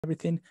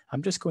everything,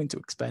 I'm just going to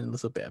explain a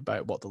little bit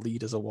about what the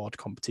Leaders Award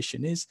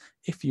competition is.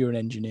 If you're an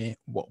engineer,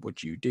 what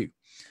would you do?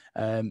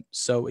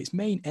 So its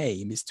main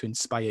aim is to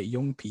inspire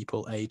young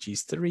people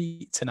ages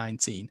 3 to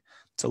 19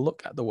 to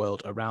look at the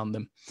world around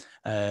them.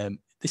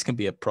 This can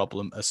be a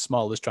problem as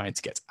small as trying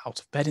to get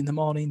out of bed in the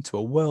morning to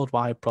a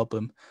worldwide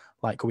problem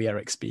like we are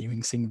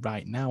experiencing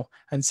right now,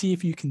 and see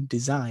if you can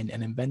design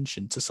an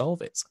invention to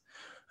solve it.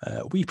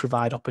 We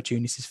provide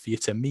opportunities for you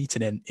to meet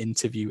and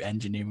interview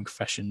engineering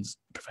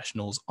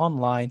professionals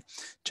online,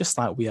 just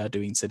like we are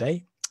doing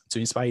today, to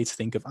inspire you to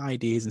think of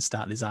ideas and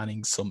start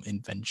designing some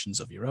inventions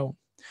of your own.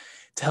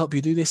 To help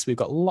you do this, we've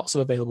got lots of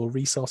available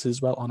resources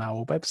as well on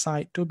our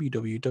website,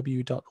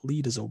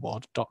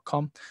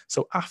 www.leadersaward.com.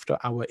 So after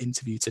our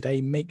interview today,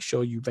 make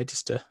sure you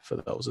register for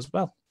those as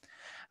well.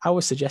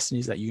 Our suggestion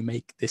is that you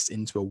make this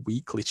into a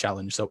weekly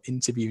challenge, so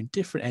interviewing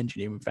different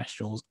engineering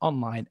professionals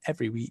online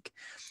every week,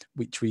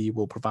 which we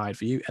will provide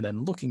for you, and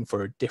then looking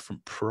for a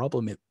different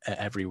problem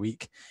every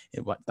week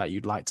that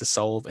you'd like to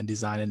solve and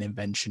design an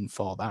invention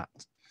for that.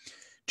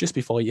 Just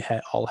before you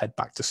all head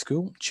back to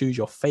school, choose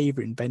your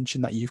favourite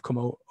invention that you've come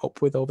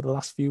up with over the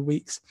last few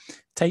weeks.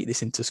 Take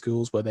this into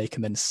schools where they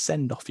can then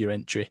send off your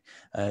entry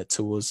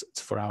to us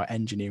for our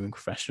engineering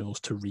professionals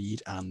to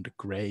read and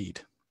grade.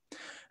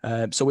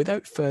 So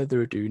without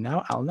further ado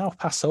now, I'll now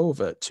pass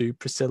over to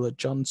Prisilla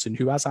Johnson,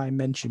 who, as I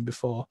mentioned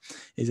before,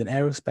 is an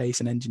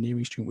aerospace and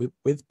engineering student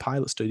with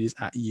pilot studies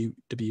at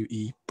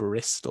UWE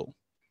Bristol.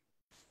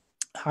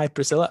 Hi,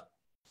 Prisilla.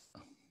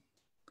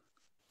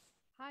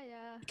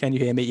 Hiya. Can you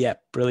hear me? Yeah,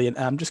 brilliant.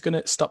 I'm just going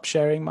to stop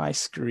sharing my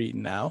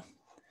screen now.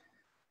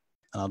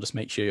 And I'll just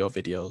make sure your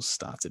video's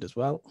started as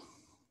well.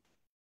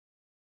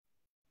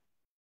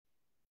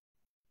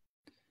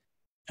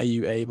 Are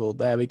you able?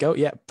 There we go.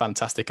 Yeah,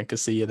 fantastic. I can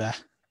see you there.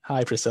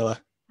 Hi, Prisilla.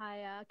 Hi.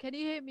 Can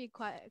you hear me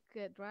quite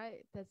good,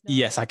 right?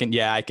 Yes, I can.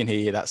 Yeah, I can hear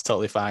you. That's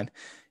totally fine.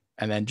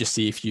 And then just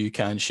see if you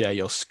can share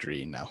your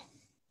screen now.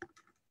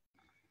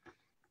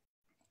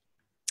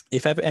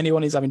 If ever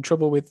anyone is having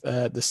trouble with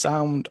the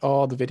sound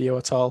or the video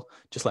at all,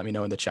 just let me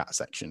know in the chat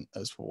section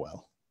as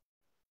well.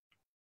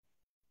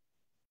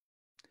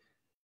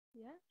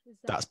 Yeah,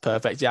 that's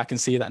perfect. Yeah, I can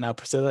see that now,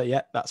 Prisilla.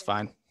 Yeah, that's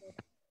fine.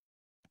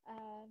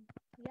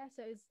 Yeah,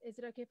 so is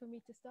it okay for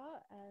me to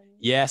start?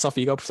 Yes, off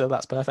you go, Prisilla.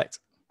 That's perfect.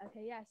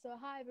 Okay, yeah. So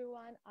hi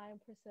everyone, I'm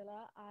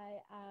Prisilla.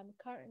 I am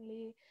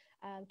currently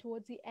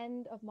towards the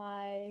end of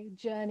my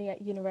journey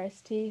at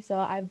university. So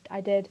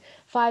I did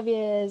 5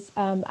 years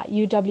at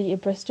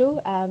UWE Bristol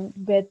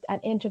with an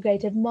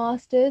integrated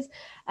master's.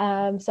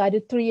 So I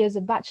did 3 years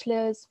of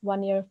bachelor's,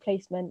 1 year of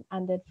placement,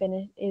 and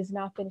then is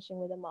now finishing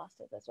with a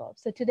master's as well.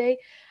 So today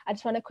I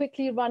just want to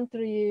quickly run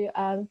through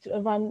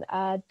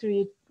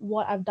through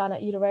what I've done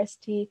at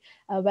university,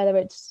 whether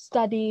it's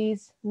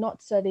studies,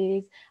 not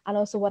studies, and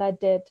also what I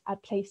did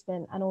at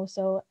placement, and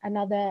also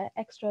another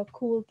extra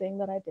cool thing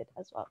that I did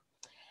as well.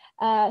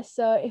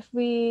 So if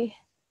we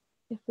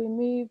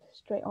move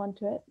straight on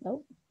to it,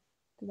 nope,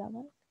 does that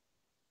work?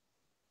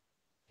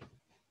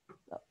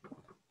 Nope.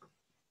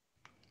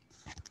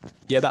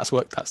 Yeah, that's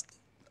worked.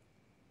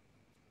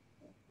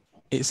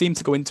 It seemed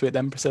to go into it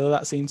then, Prisilla.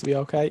 That seemed to be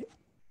okay.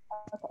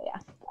 Okay, yeah,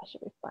 that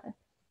should be fine.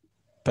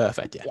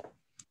 Perfect, yeah.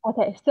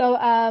 Okay, so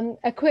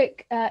a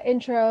quick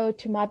intro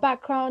to my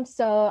background.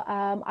 So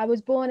I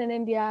was born in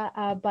India,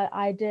 but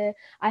I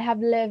have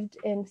lived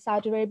in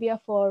Saudi Arabia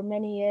for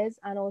many years,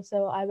 and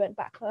also I went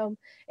back home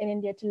in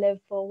India to live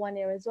for 1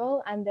 year as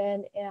well. And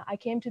then I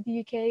came to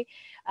the UK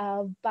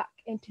back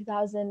in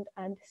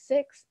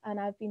 2006, and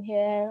I've been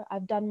here.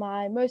 I've done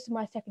most of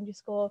my secondary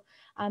school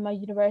and my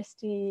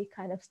university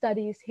kind of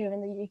studies here in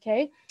the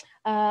UK.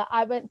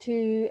 I went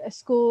to a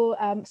school,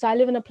 so I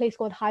live in a place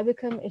called High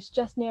Wycombe. It's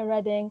just near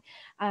Reading,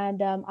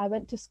 and I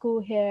went to school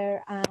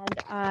here,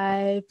 and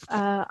I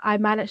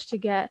managed to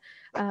get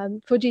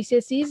for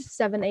GCSEs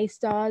 7 A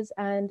stars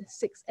and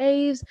 6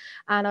 A's,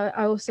 and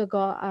I also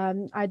got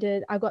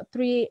I got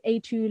 3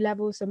 A2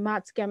 levels, so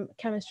maths,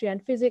 chemistry,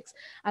 and physics,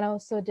 and I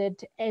also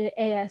did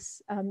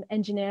AS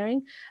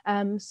engineering.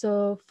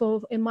 So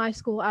in my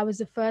school, I was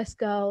the first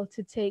girl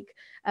to take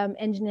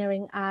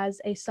engineering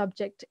as a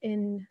subject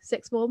in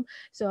sixth form.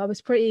 So I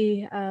was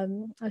pretty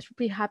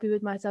happy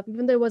with myself,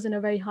 even though it wasn't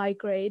a very high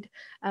grade.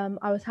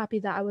 I was happy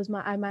that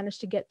I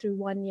managed to get through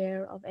 1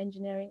 year of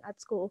engineering at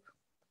school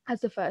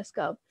as the first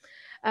girl.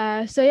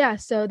 So yeah,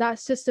 so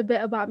that's just a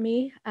bit about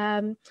me.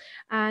 And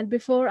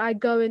before I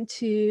go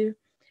into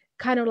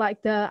kind of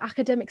like the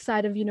academic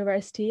side of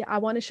university, I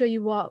want to show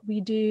you what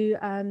we do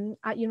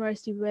at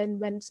university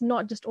when it's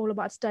not just all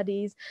about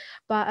studies,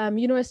 but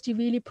university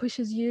really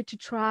pushes you to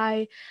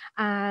try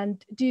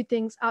and do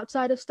things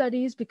outside of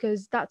studies,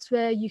 because that's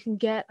where you can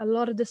get a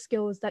lot of the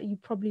skills that you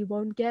probably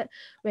won't get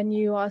when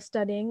you are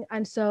studying.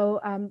 And so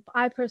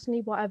I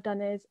personally, what I've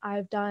done is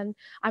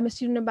I'm a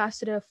student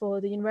ambassador for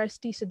the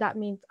university. So that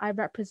means I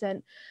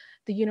represent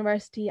the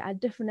university at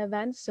different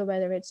events. So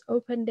whether it's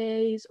open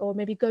days or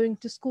maybe going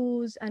to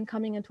schools and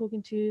coming and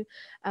talking to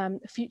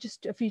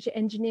future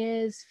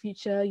engineers,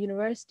 future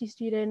university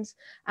students,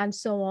 and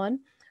so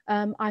on.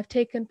 I've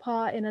taken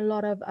part in a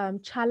lot of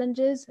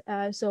challenges.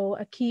 So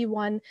a key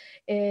one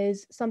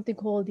is something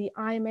called the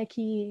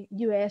IMECI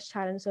UAS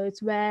challenge. So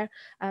it's where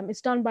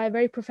it's done by a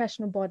very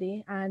professional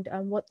body, and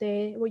what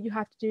you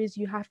have to do is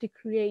you have to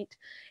create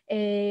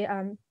a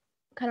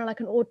kind of like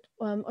an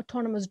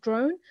autonomous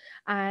drone,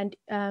 and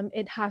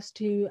it has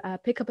to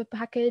pick up a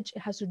package, it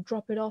has to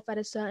drop it off at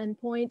a certain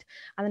point,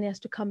 and then it has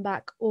to come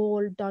back,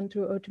 all done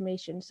through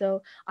automation.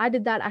 So I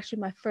did that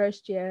actually my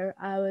first year.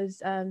 I was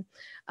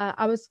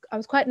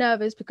quite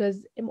nervous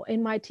because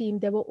in my team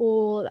they were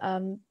all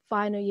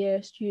final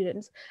year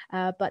students,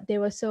 but they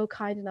were so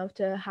kind enough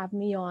to have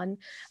me on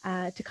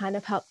to kind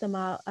of help them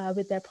out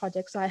with their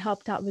projects. So I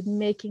helped out with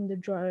making the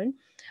drone.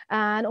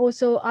 And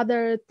also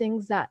other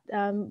things that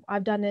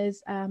I've done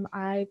is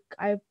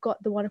I've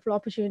got the wonderful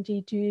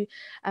opportunity to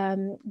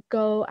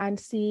go and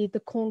see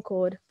the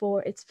Concorde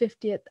for its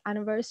 50th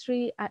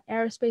anniversary at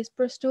Aerospace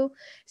Bristol.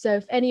 So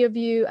if any of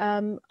you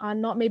are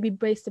not maybe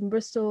based in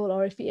Bristol,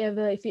 or if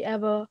you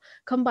ever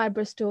come by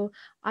Bristol,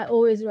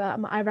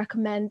 I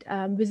recommend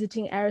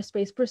visiting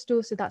Aerospace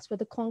Bristol. So that's where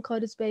the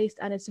Concorde is based,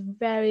 and it's a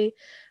very,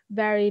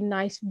 very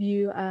nice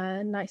view,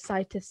 nice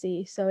sight to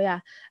see. So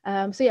yeah,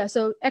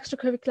 so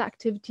extracurricular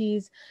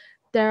activities,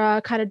 there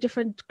are kind of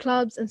different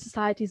clubs and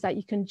societies that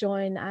you can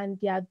join, and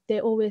yeah, they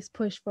always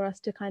push for us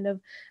to kind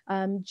of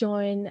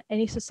join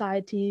any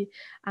society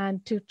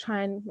and to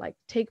try and like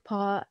take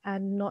part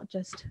and not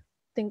just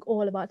think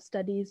all about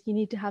studies. You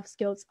need to have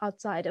skills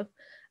outside of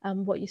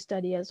what you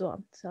study as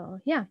well. So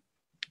yeah.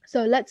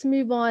 So let's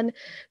move on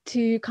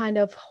to kind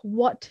of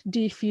what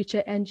do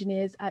future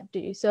engineers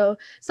do. So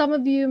some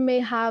of you may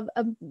have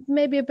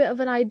maybe a bit of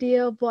an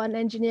idea of what an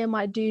engineer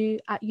might do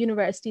at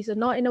university. So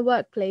not in a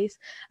workplace,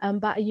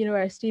 but at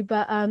university,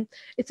 but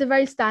it's a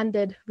very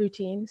standard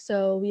routine.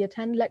 So we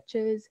attend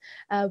lectures,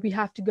 we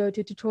have to go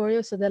to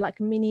tutorials. So they're like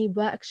mini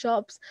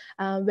workshops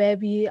where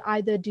we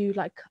either do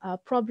like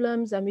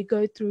problems and we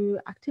go through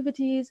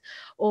activities,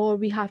 or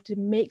we have to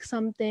make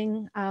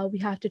something, we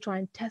have to try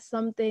and test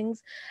some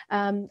things.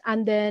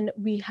 And then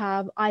we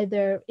have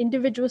either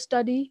individual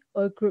study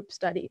or group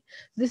study.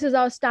 This is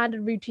our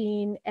standard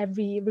routine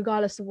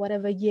regardless of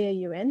whatever year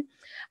you're in.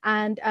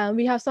 And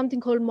we have something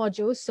called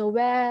modules. So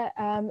where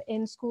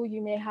in school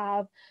you may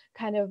have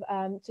kind of,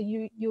 so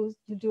you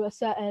do a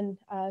certain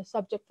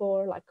subject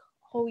for like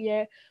whole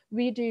year,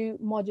 we do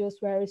modules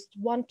where it's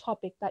one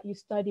topic that you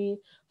study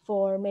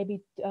for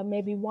maybe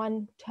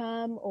one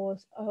term, or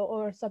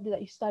a subject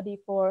that you study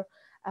for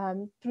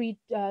three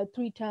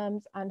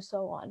terms, and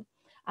so on.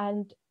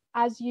 And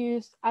as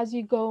you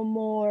go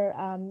more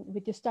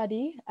with your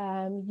study,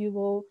 you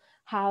will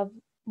have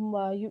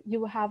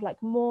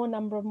like more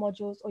number of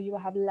modules, or you will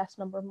have less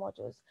number of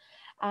modules.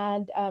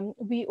 And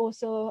we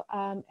also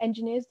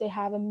engineers, they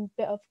have a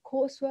bit of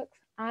coursework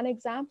and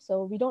exams.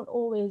 So we don't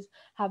always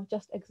have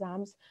just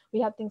exams.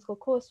 We have things called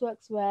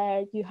courseworks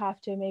where you have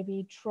to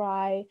maybe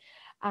try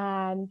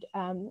and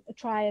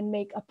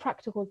make a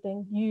practical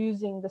thing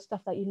using the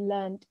stuff that you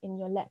learned in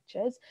your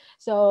lectures.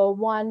 So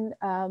one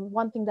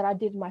thing that I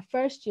did in my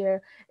first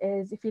year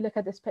is, if you look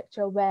at this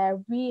picture, where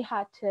we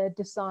had to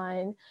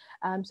design,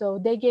 so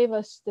they gave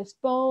us this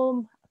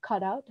foam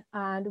cutout,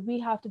 and we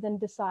have to then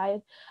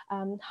decide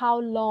how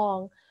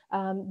long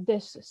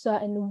this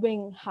certain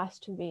wing has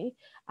to be.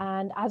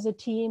 And as a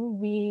team,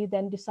 we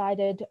then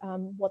decided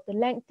what the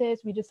length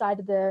is. We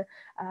decided the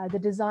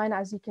design.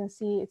 As you can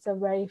see, it's a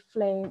very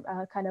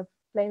kind of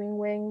flaming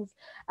wings,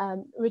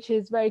 which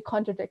is very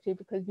contradictory,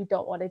 because we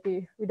don't want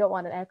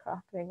an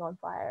aircraft wing on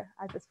fire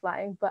as it's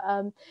flying. But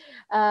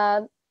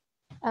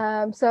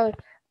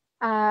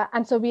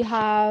and so we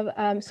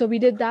have, so we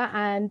did that.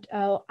 And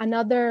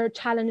another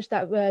challenge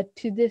that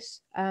to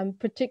this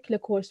particular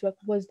coursework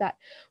was that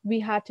we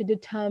had to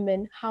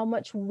determine how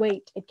much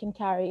weight it can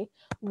carry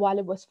while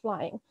it was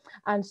flying.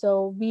 And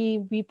so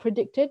we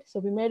predicted, so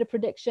we made a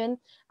prediction,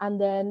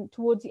 and then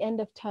towards the end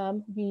of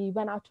term, we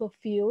went out to a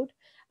field,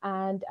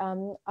 and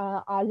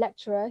our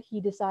lecturer,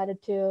 he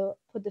decided to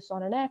put this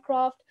on an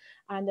aircraft,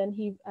 and then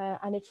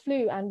and it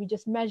flew, and we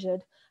just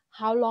measured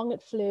how long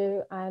it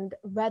flew and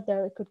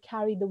whether it could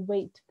carry the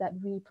weight that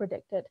we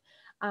predicted.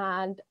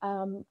 And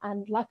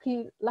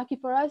lucky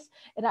for us,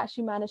 it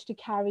actually managed to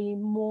carry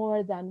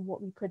more than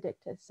what we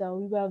predicted. So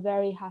we were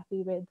very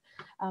happy with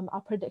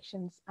our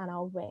predictions and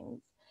our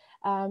wings.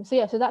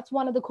 So that's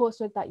one of the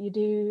coursework that you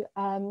do.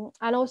 And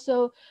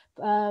also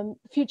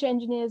future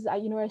engineers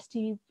at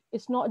university,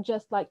 it's not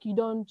just like you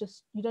don't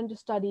just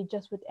study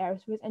just with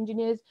aerospace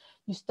engineers.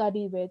 You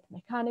study with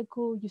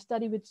mechanical, you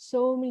study with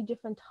so many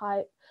different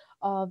types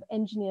of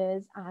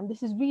engineers. And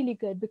this is really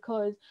good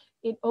because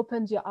it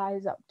opens your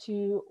eyes up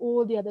to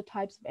all the other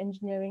types of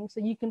engineering. So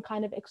you can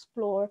kind of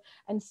explore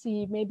and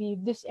see, maybe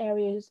this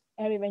area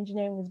of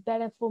engineering is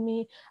better for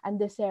me, and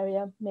this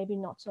area maybe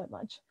not so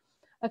much.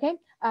 Okay,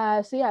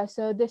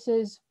 so this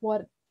is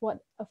what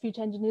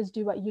future engineers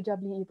do at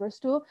UWE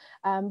Bristol.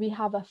 We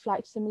have a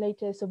flight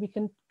simulator, so we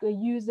can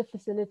use the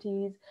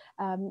facilities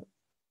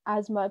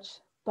as much,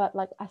 but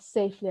like as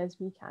safely as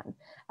we can.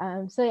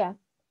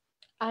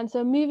 And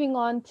so moving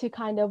on to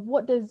kind of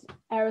what does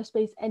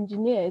aerospace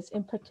engineers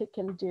in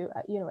particular do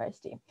at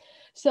university?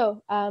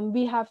 So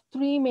we have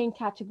three main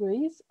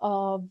categories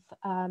of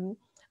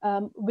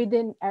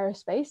within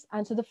aerospace.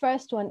 And so the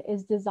first one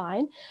is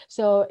design.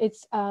 So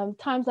it's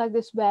times like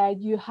this where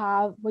you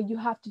have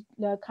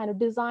to kind of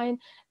design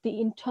the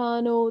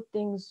internal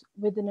things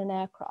within an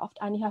aircraft,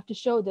 and you have to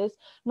show this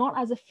not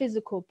as a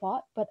physical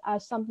part, but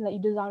as something that you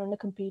design on a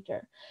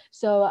computer.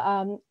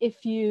 So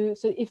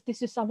if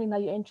this is something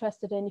that you're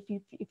interested in,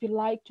 if you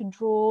like to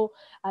draw,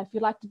 if you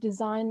like to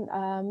design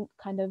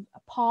kind of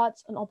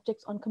parts and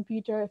objects on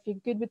computer, if you're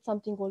good with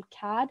something called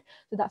CAD,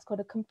 so that's called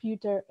a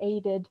computer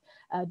aided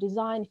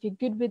design. If you're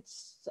good with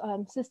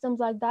systems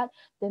like that,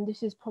 then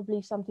this is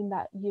probably something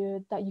that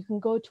you can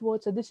go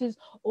towards. So this is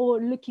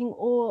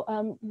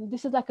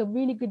this is like a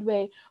really good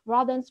way,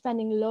 rather than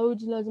spending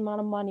loads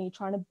amount of money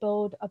trying to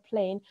build a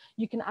plane,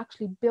 you can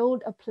actually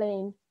build a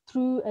plane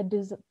through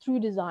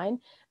design,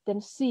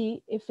 then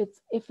see if it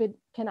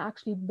can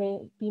actually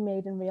be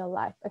made in real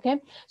life.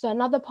 Okay, so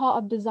another part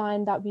of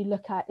design that we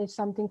look at is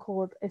something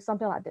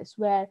like this,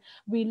 where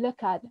we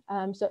look at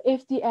so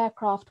if the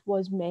aircraft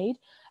was made,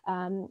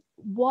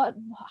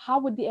 how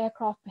would the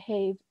aircraft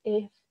behave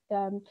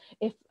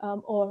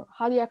or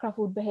how the aircraft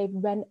would behave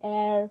when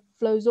air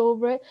flows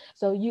over it.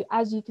 So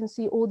as you can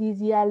see, all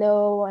these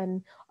yellow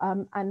and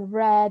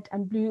red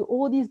and blue,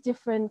 all these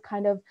different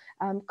kind of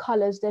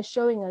colors, they're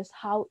showing us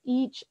how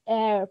each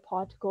air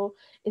particle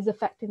is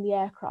affecting the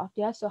aircraft.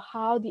 Yeah, so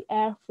how the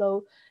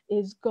airflow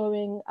is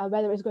going,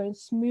 whether it's going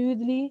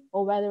smoothly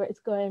or whether it's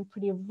going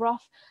pretty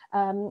rough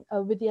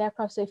with the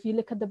aircraft. So if you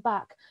look at the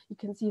back, you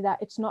can see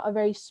that it's not a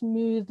very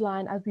smooth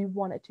line as we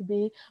want it to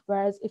be.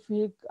 Whereas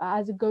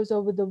as it goes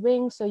over the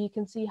wings, so you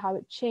can see how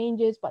it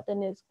changes, but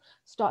then it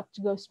starts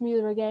to go smoother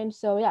again.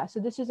 So yeah,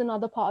 so this is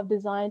another part of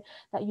design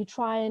that you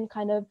try and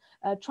kind of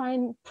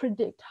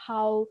predict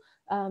how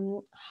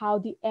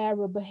the air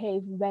will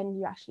behave when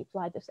you actually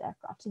fly this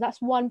aircraft. So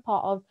that's one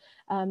part of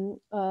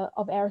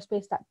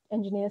aerospace that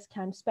engineers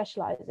can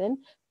specialize in.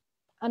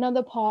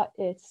 Another part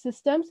is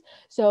systems.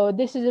 So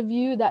this is a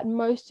view that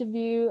most of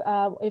you,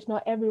 if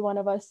not every one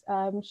of us,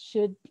 are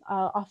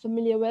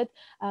familiar with.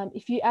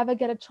 If you ever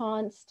get a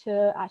chance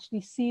to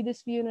actually see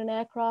this view in an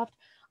aircraft,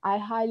 I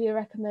highly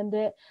recommend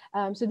it.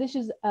 So this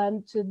is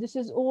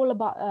all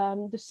about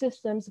the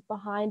systems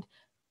behind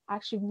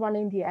actually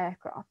running the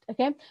aircraft.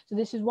 Okay, so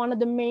this is one of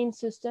the main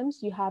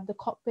systems. You have the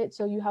cockpit,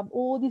 so you have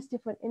all these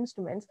different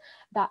instruments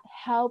that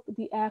help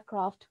the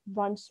aircraft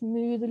run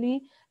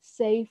smoothly,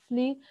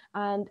 safely,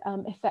 and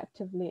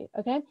effectively.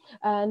 Okay,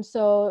 and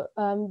so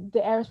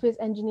the aerospace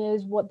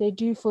engineers, what they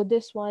do for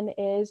this one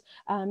is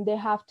they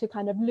have to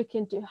kind of look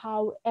into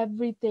how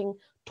everything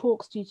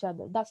talks to each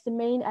other. That's the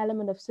main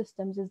element of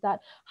systems, is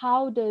that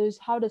how does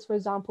for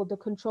example the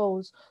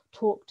controls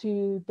talk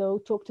to the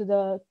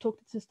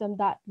system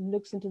that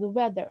looks into the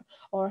weather,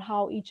 or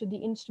how each of the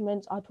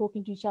instruments are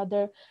talking to each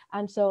other.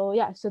 And so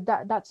yeah, so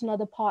that's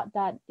another part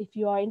that if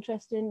you are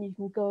interested in, you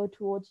can go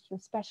towards, you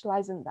can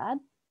specialize in that.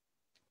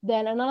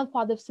 Then another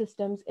part of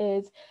systems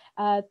is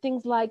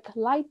things like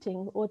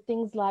lighting, or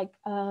things like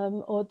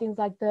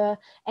the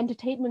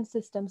entertainment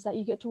systems that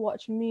you get to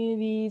watch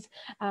movies,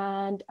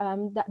 and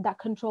that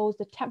controls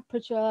the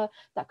temperature,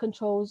 that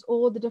controls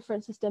all the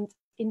different systems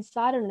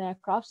inside of an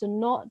aircraft. So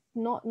we're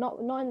not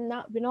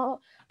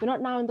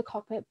now in the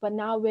cockpit, but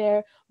now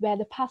we're where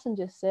the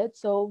passengers sit.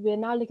 So we're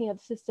now looking at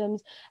the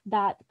systems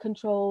that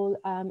control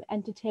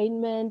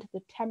entertainment, the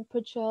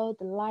temperature,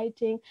 the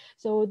lighting.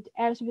 So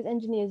aerospace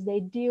engineers,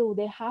 they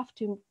have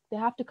to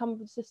come up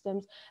with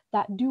systems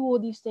that do all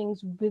these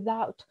things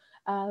without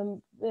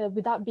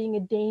being a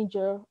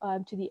danger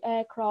to the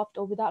aircraft,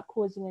 or without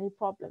causing any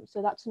problems.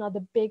 So that's another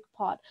big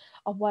part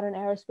of what an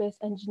aerospace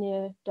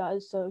engineer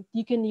does. So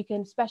you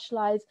can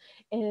specialize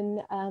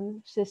in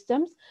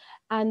systems.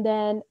 And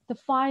then the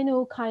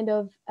final kind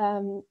of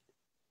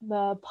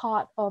the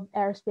part of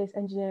aerospace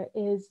engineer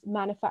is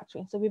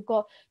manufacturing. So we've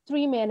got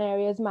three main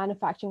areas: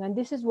 manufacturing, and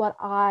this is what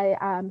I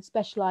am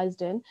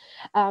specialized in.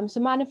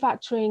 So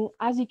manufacturing,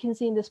 as you can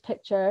see in this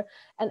picture,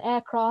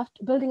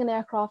 building an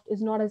aircraft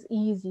is not as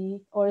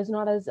easy, or is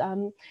not as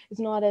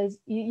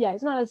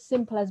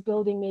simple as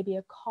building maybe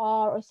a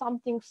car or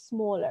something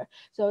smaller.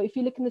 So if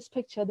you look in this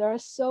picture, there are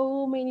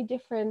so many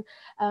different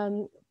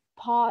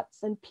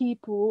parts and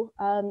people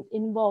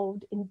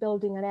involved in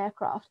building an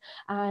aircraft,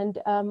 and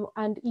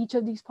each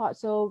of these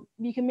parts. So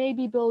you can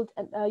maybe build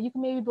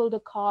a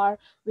car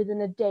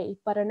within a day,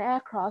 but an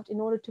aircraft, in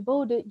order to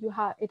build it,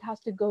 it has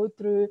to go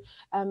through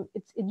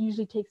it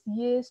usually takes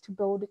years to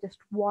build just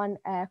one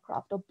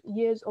aircraft, or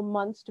years or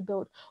months to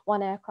build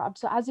one aircraft.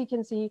 So as you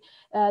can see,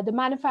 the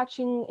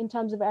manufacturing in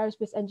terms of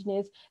aerospace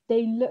engineers,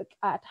 they look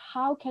at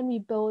how can we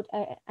build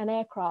an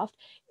aircraft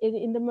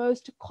in the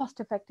most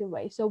cost-effective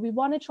way. So we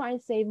want to try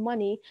and save money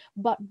money,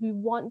 but we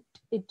want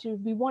it to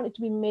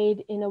be made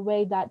in a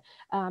way that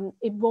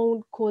it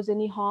won't cause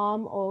any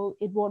harm or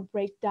it won't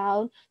break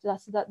down. So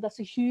that's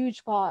a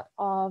huge part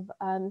of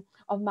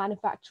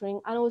manufacturing,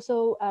 and also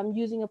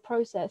using a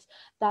process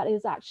that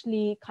is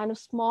actually kind of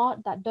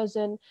smart, that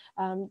doesn't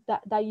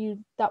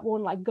that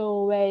won't like go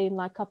away in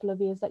like a couple of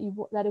years, that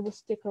it will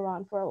stick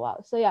around for a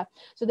while. So yeah,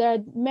 so there are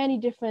many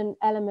different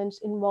elements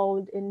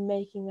involved in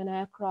making an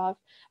aircraft.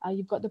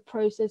 You've got the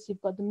process,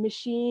 you've got the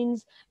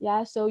machines,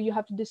 yeah. So you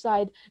have to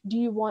decide, do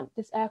you want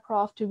this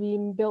aircraft to be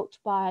built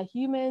by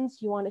humans?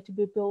 You want it to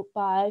be built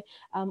by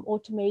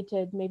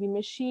automated maybe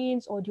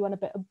machines, or do you want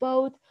a bit of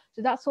both?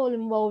 So that's all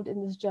involved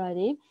in this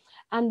journey.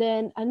 And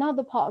then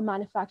another part of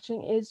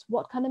manufacturing is,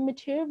 what kind of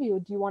material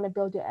do you want to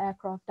build your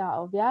aircraft out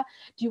of? Yeah,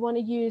 do you want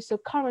to use, so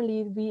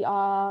currently we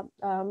are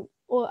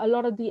or a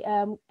lot of the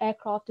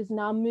aircraft is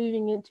now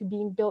moving into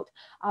being built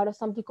out of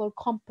something called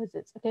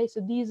composites. Okay, so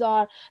these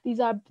are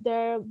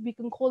there, we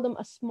can call them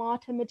a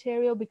smarter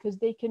material, because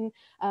they can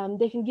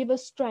give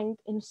us strength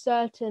in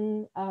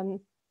certain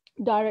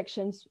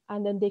directions,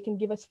 and then they can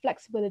give us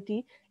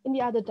flexibility in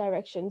the other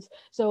directions.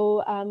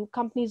 So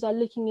companies are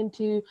looking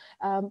into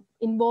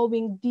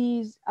involving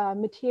these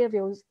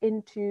materials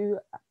into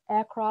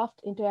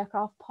aircraft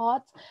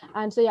parts.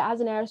 And so yeah, as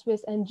an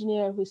aerospace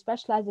engineer who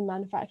specializes in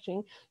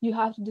manufacturing, you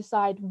have to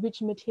decide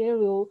which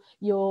material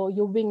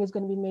your wing is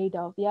going to be made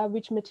of, yeah,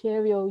 which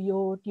material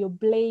your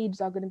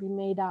blades are going to be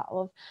made out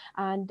of,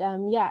 and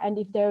yeah, and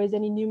if there is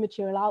any new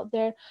material out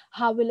there,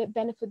 how will it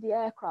benefit the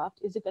aircraft?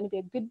 Is it going to be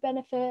a good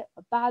benefit,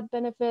 a bad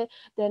benefit?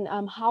 Then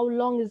how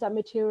long is that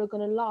material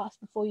going to last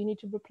before you need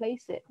to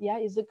replace it? Yeah,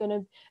 is it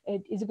going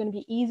to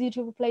be easy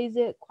to replace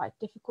it, quite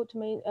difficult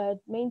to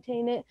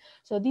maintain it?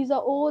 So these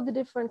are all the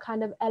different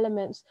kind of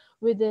elements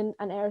within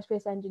an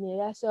aerospace engineer.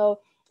 Yeah? So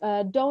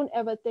don't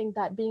ever think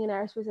that being an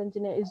aerospace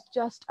engineer is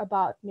just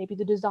about maybe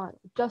the design,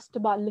 just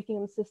about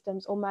looking at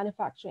systems or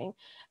manufacturing.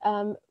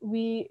 When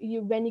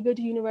you go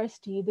to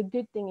university, the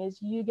good thing is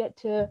you get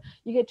to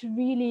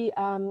really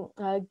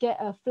get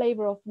a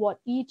flavor of what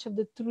each of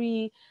the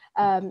three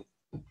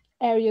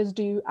areas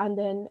do, and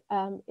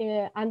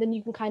then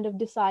you can kind of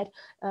decide,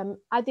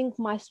 I think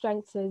my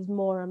strength is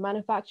more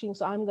manufacturing,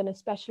 so I'm going to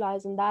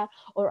specialize in that,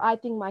 or I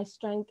think my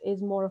strength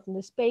is more from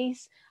the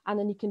space, and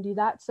then you can do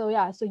that. So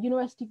yeah, so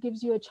university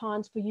gives you a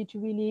chance for you to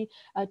really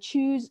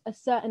choose a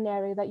certain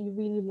area that you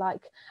really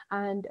like,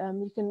 and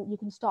you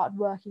can start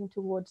working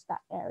towards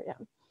that area.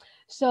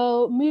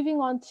 So moving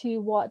on to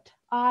what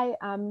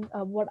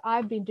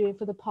I've been doing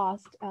for the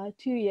past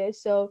 2 years.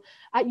 So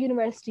at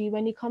university,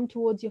 when you come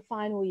towards your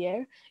final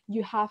year,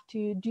 you have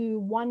to do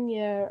 1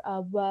 year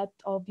worth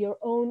of your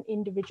own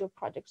individual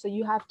project. So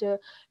you have to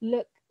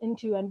look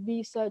into and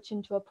research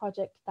into a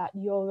project that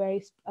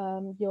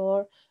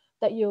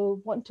that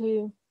you want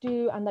to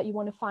do and that you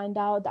want to find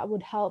out, that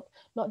would help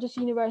not just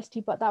university,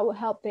 but that would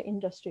help the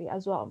industry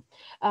as well.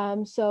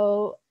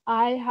 So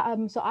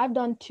I've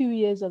done 2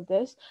 years of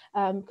this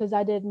because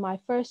I did my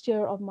first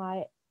year of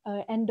my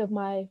end of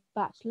my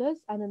bachelor's,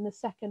 and then the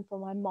second for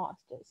my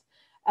master's.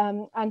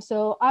 And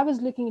so I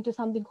was looking into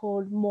something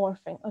called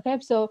morphing. Okay,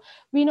 so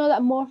we know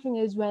that morphing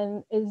is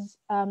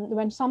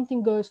when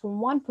something goes from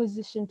one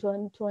position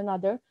to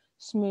another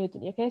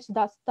smoothly. Okay, so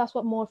that's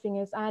what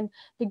morphing is. And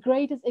the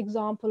greatest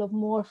example of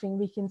morphing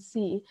we can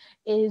see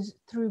is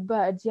through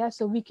birds. Yeah,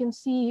 so we can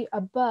see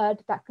a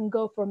bird that can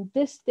go from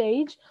this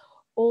stage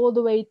all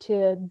the way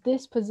to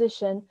this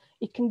position.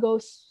 It can go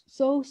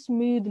so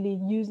smoothly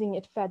using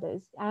its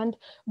feathers, and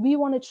we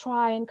want to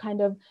try and kind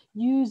of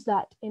use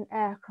that in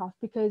aircraft,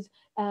 because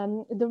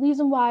the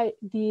reason why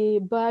the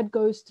bird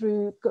goes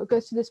to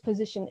this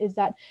position is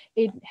that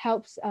it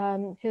helps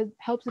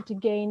it to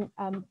gain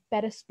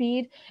better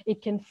speed.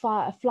 It can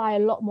fly a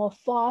lot more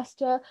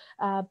faster,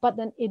 but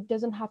then it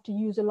doesn't have to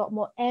use a lot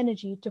more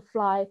energy to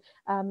fly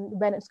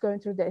when it's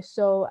going through this.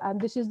 So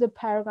this is the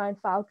peregrine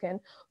falcon,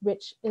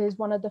 which is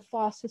one of the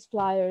fastest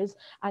flyers,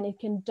 and it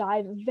can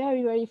dive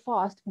very, very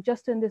fast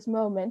just in this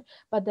moment.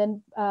 But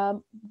then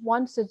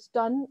once it's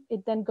done,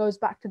 it then goes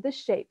back to this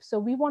shape. So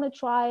we want to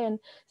try and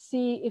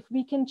see if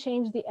we can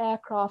change the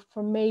aircraft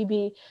from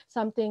maybe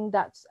something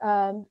that's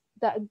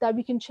that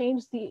we can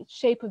change the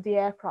shape of the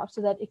aircraft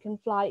so that it can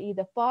fly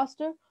either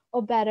faster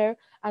or better,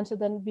 and so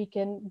then we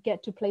can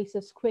get to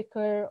places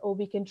quicker, or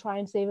we can try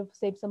and save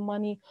some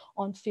money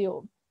on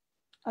fuel.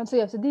 And so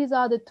yeah, so these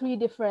are the three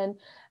different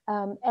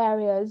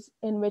areas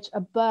in which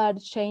a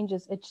bird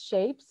changes its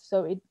shapes.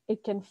 So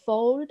it can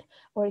fold,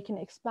 or it can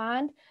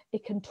expand,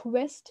 it can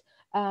twist,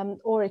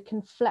 or it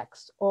can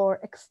flex or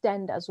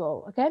extend as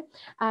well. Okay,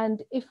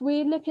 and if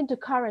we look into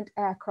current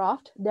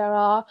aircraft, there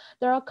are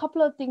a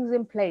couple of things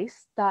in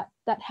place that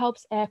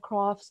helps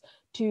aircrafts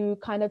to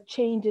kind of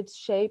change its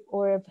shape,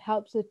 or it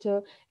helps it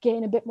to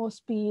gain a bit more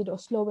speed or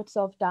slow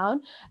itself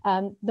down.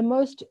 The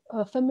most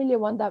familiar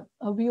one that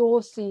we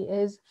all see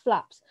is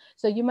flaps.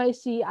 So you may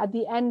see at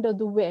the end of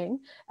the wing, flying,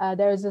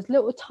 there is this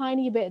little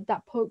tiny bit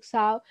that pokes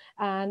out,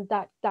 and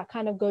that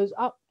kind of goes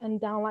up and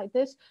down like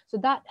this. So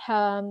that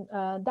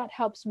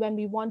helps when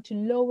we want to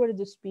lower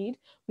the speed.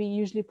 We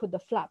usually put the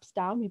flaps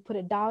down, we put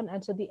it down,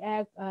 and so the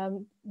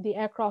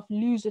aircraft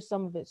loses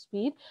some of its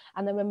speed.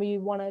 And then when we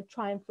want to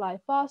try and fly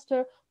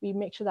faster, we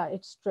make sure that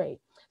it's straight.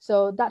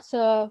 So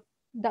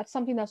that's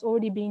something that's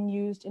already being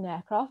used in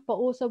aircraft. But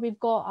also we've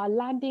got our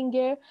landing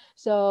gear,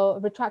 so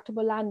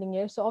retractable landing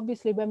gear. So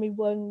obviously when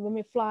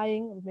we're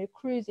flying, when we're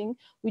cruising,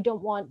 we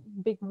don't want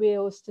big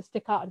wheels to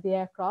stick out of the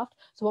aircraft.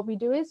 So what we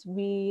do is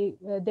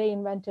they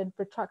invented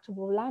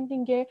retractable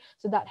landing gear,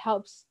 so that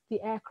helps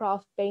the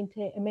aircraft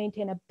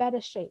maintain a better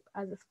shape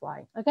as it's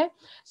flying. Okay,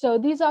 so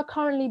these are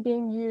currently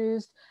being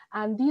used,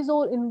 and these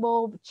all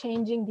involve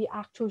changing the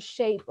actual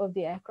shape of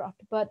the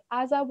aircraft. But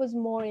as I was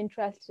more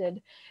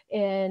interested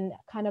in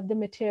kind of the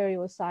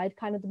material side,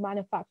 kind of the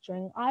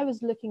manufacturing, I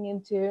was looking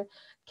into,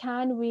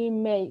 can we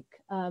make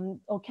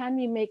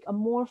a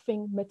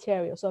morphing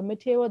material, so a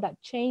material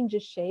that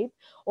changes shape,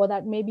 or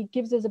that maybe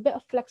gives us a bit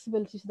of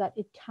flexibility so that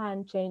it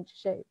can change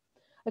shape.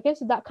 Okay,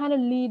 so that kind of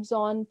leads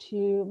on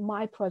to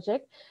my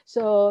project.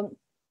 So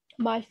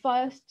my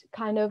first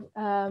kind of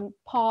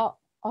part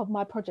of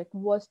my project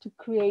was to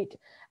create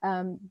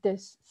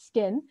this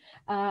skin,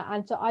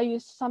 and so I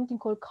used something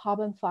called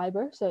carbon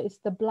fiber. So it's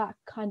the black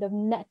kind of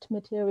net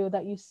material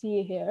that you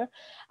see here,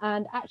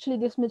 and actually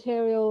this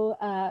material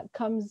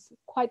comes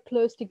quite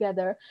close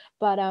together,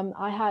 but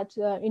I had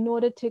to, in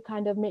order to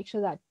kind of make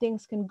sure that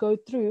things can go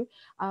through,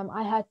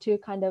 I had to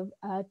kind of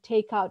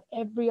take out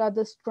every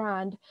other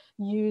strand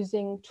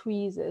using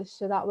tweezers.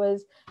 So that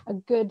was a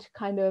good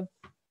kind of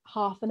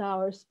half an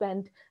hour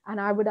spent, and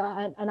I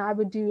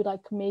would do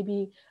like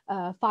maybe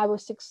 5 or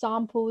 6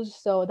 samples.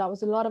 So that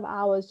was a lot of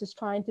hours just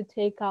trying to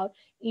take out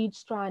each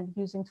strand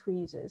using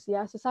tweezers.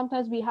 Yeah, so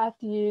sometimes we have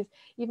to use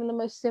even the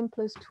most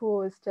simplest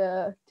tools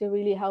to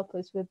really help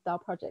us with our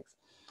projects.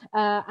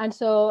 And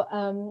so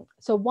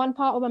one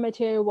part of my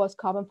material was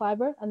carbon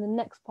fiber, and the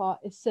next part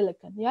is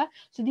silicon. Yeah,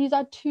 so these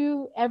are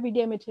 2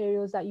 everyday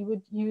materials that you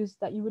would use,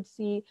 that you would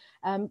see,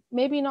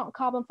 maybe not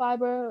carbon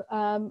fiber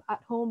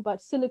at home,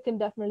 but silicon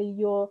definitely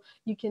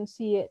you can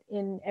see it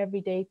in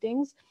everyday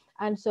things.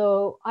 And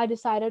so I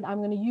decided I'm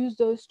going to use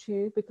those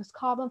 2, because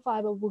carbon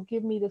fiber will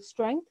give me the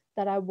strength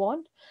that I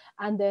want,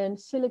 and then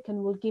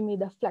silicon will give me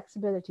the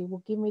flexibility,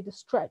 will give me the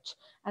stretch,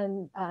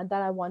 and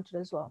that I wanted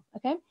as well.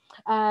 Okay,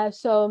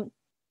 so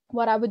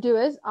what I would do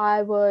is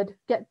I would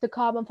get the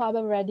carbon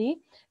fiber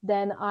ready,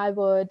 then I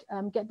would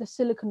get the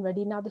silicon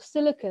ready. Now the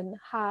silicon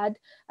had,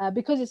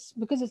 because it's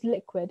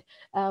liquid,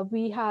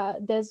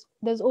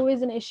 there's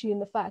always an issue in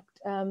the fact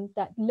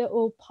that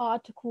little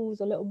particles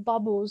or little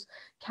bubbles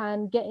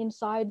can get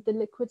inside the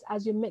liquids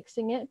as you're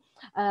mixing it,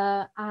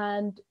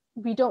 and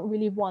we don't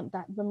really want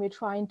that when we're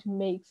trying to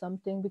make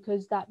something,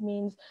 because that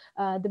means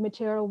the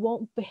material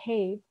won't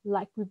behave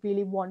like we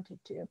really want it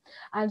to.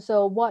 And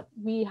so what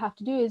we have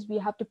to do is we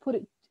have to put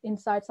it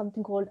inside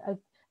something called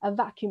a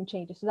vacuum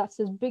changer. So that's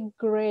this big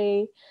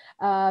gray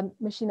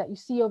machine that you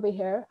see over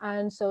here.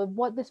 And so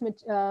what this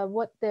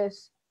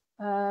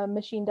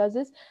machine does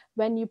is,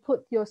 when you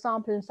put your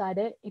sample inside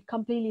it, it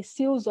completely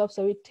seals off.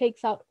 So it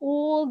takes out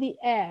all the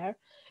air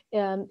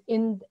in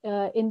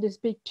this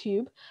big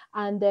tube,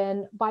 and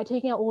then by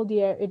taking out all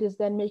the air, it is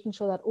then making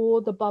sure that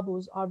all the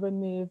bubbles are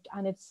removed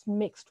and it's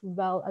mixed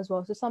well as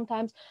well. So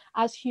sometimes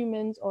as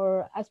humans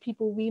or as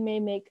people, we may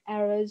make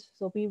errors,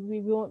 so we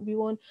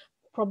won't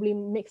probably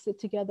mix it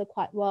together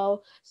quite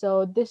well.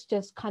 So this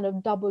just kind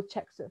of double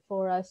checks it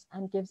for us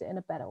and gives it in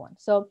a better one.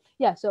 So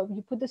yeah, so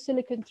you put the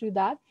silicon through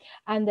that,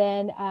 and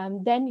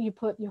then you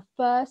put your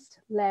first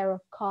layer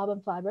of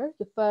carbon fiber,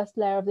 the first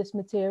layer of this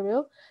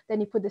material, then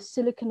you put the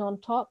silicon on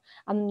top,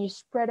 and then you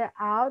spread it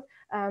out.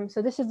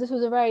 So this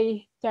was a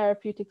very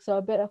therapeutic, so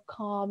a bit of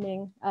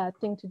calming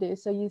thing to do.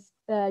 So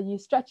you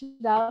stretch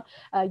it out,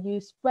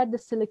 you spread the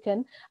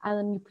silicon, and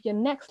then you put your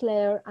next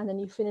layer, and then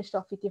you finish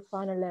off with your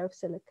final layer of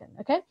silicon.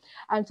 Okay,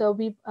 and so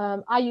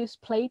I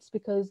used plates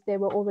because they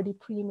were already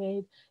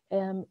pre-made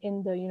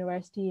in the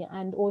university,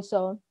 and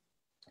also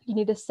you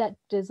need a set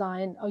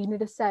design, or you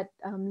need a set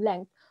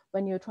length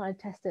when you're trying to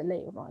test it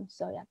later on.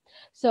 So yeah,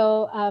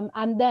 so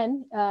and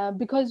then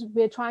because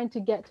we're trying to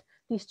get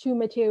these 2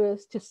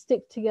 materials to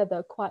stick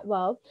together quite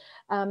well,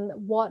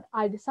 what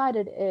I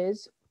decided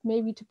is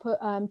maybe to put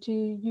to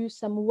use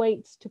some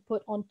weights to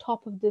put on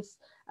top of this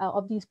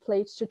of these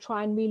plates, to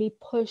try and really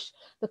push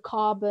the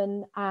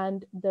carbon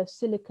and the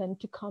silicon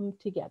to come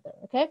together.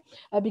 Okay,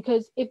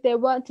 because if they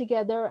weren't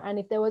together and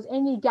if there was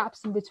any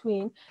gaps in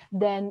between,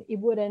 then it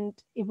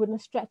wouldn't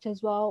stretch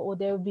as well, or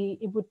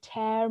it would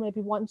tear.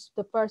 Maybe once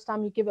the first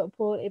time you give it a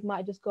pull, it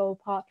might just go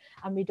apart,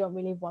 and we don't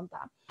really want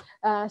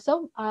that.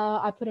 So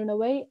I put it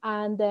away,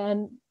 and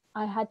then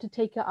I had to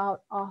take it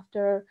out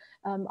after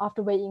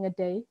waiting a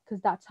day,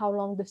 because that's how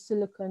long the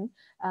silicon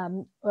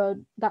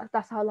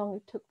that's how long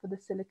it took for the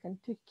silicon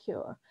to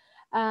cure.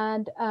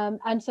 And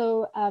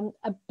so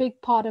a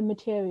big part of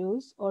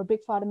materials, or a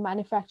big part of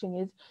manufacturing,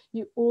 is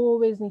you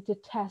always need to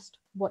test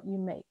what you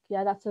make.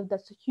 Yeah, that's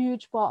a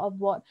huge part of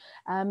what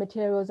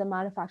materials and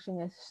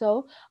manufacturing is.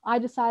 So I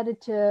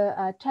decided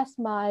to test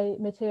my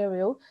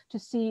material to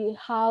see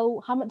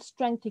how much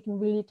strength it can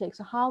really take,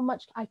 so how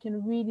much I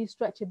can really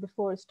stretch it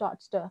before it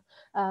starts to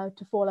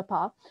fall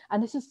apart.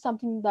 And this is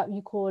something that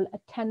you call a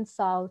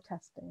tensile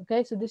testing.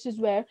 Okay, so this is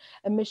where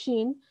a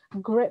machine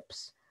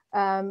grips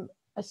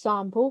a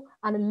sample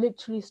and it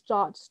literally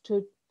starts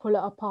to pull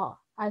it apart,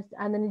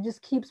 and then it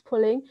just keeps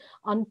pulling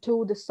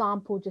until the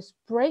sample just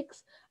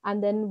breaks,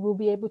 and then we'll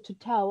be able to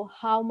tell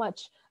how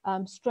much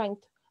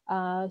strength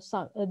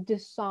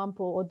this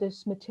sample or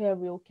this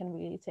material can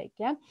really take.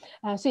 Yeah.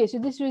 So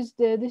this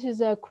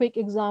is a quick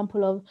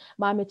example of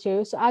my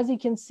material. So as you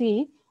can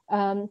see,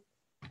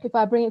 if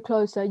I bring it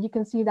closer, you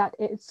can see that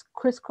it's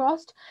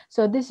crisscrossed.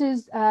 So this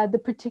is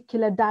the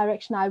particular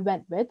direction I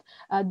went with.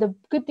 The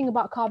good thing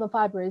about carbon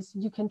fiber is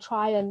you can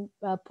try and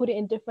put it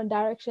in different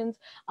directions.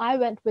 I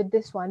went with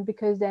this one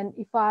because then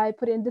if I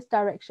put it in this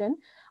direction,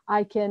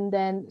 I can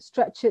then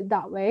stretch it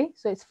that way.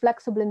 So it's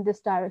flexible in this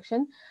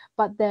direction.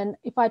 But then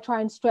if I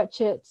try and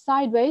stretch it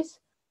sideways,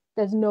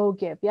 there's no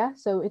give. Yeah.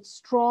 So it's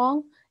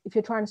strong if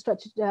you're trying to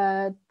stretch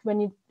it when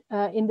you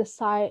in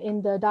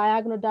the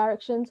diagonal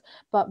directions,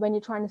 but when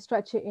you're trying to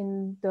stretch it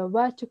in the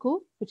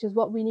vertical, which is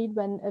what we need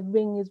when a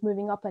ring is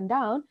moving up and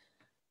down,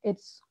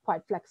 it's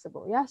quite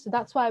flexible. Yeah, so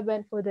that's why I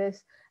went for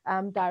this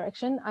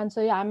direction. And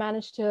so yeah, I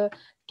managed to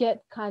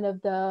get kind of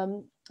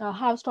the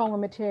how strong a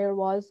material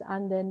was.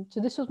 And then so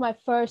this was my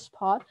first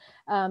part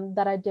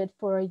that I did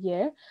for a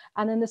year.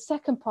 And then the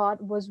second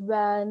part was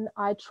when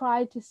I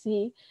tried to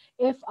see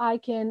if I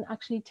can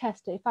actually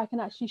test it, if I can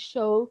actually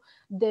show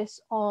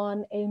this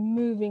on a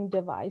moving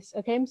device.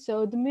 Okay,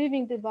 so the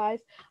moving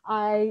device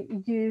I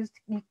used,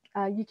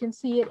 you can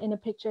see it in a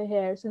picture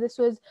here. So this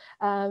was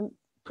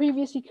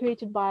previously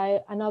created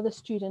by another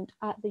student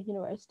at the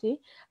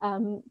university.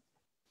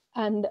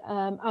 And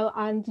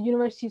the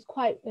university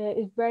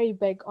is very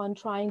big on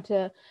trying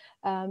to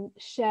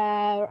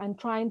share and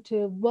trying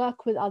to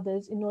work with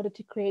others in order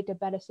to create a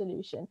better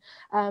solution.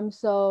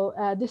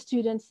 So this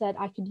student said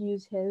I could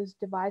use his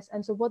device,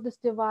 and so what this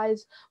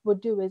device would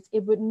do is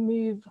it would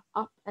move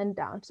up and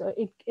down. So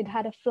it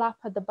had a flap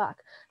at the back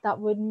that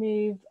would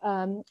move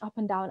up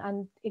and down,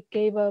 and it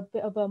gave a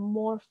bit of a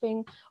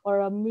morphing or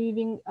a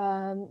moving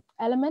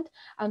element.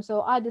 And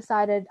so I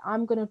decided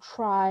I'm going to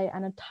try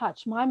and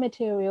attach my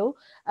material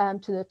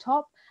to the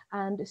top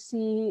and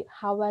see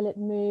how well it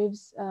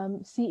moves,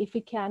 see if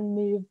it can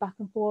move back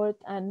and forth,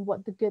 and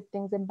what the good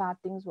things and bad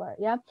things were.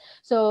 Yeah.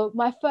 So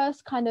my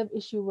first kind of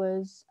issue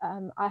was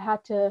I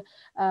had to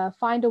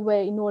find a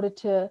way in order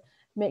to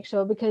make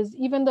sure, because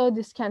even though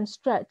this can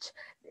stretch,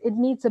 it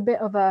needs a bit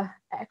of a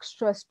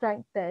extra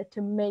strength there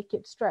to make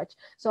it stretch.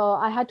 So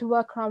I had to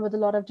work around with a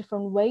lot of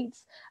different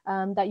weights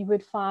that you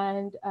would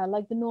find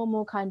like the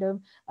normal kind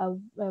of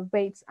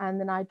weights, and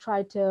then I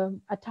tried to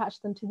attach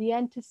them to the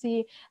end to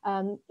see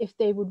if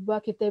they would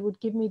work, if they would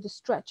give me the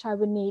stretch I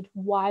would need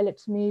while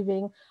it's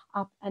moving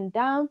up and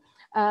down.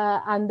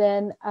 And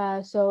then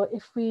so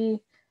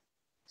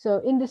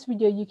in this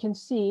video you can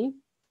see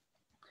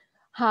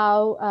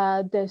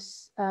how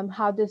this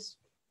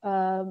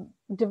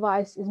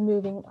device is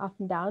moving up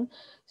and down.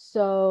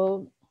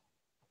 So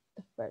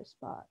the first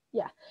part,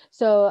 yeah.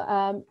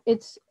 So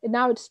it's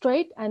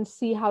straight, and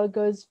see how it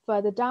goes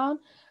further down.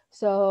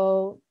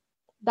 So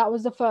that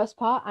was the first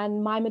part,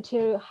 and my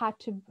material had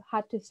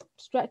to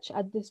stretch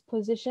at this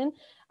position,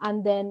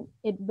 and then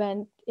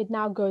it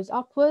now goes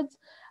upwards,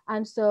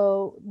 and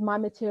so my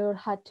material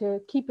had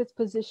to keep its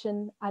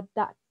position at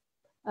that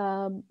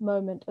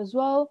moment as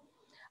well,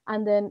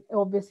 and then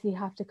obviously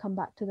have to come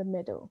back to the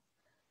middle.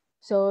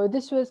 So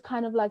this was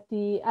kind of like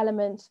the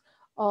elements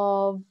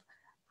of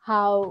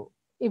how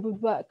it would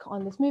work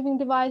on this moving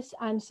device.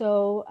 And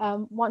so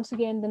once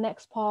again, the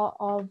next part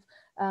of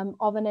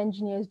an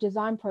engineer's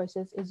design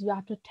process is you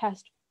have to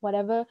test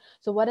whatever.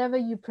 So whatever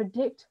you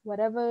predict,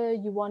 whatever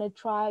you want to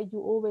try, you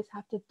always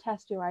have to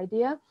test your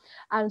idea.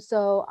 And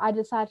so I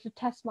decided to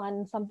test mine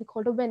in something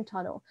called a wind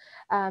tunnel.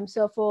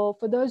 So for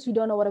those who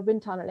don't know what a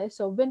wind tunnel is,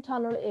 so wind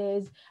tunnel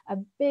is a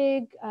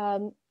big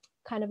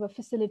kind of a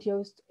facility.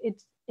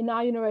 It's in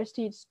our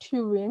university, it's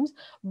 2 rooms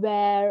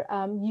where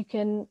you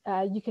can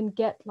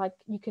get, like,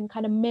 you can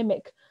kind of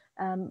mimic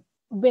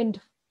wind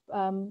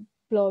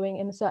blowing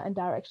in a certain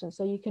direction.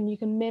 So you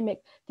can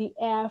mimic the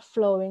air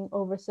flowing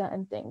over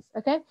certain things.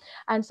 Okay,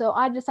 and so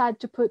I decided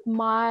to put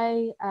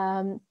my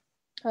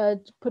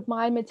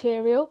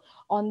material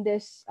on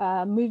this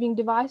moving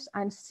device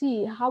and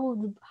see how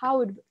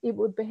it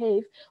would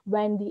behave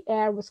when the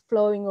air was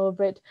flowing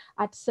over it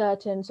at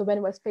certain, so when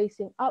it was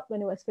facing up,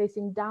 when it was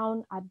facing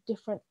down, at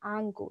different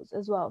angles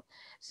as well.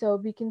 So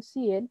we can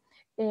see it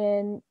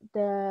in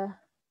the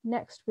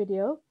next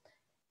video.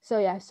 So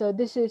yeah, so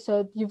this is,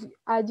 so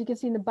as you can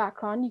see in the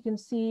background, you can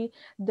see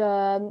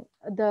the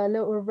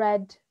little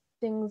red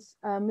things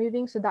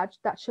moving. So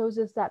that shows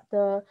us that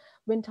the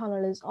wind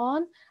tunnel is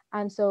on,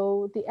 and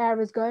so the air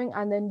is going,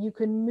 and then you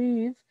can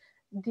move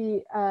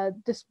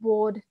this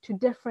board to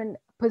different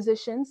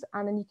positions,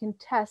 and then you can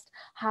test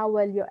how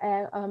well your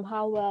air,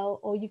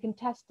 or you can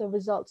test the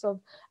results of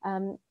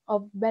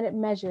when it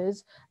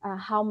measures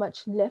how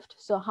much lift,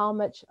 so how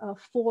much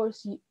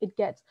force it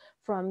gets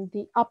from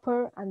the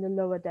upper and the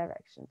lower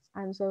directions.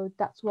 And so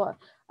that's what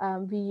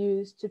we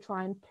use to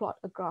try and plot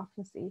a graph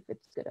and see if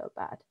it's good or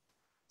bad.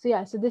 So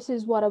yeah, so this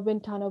is what a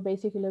wind tunnel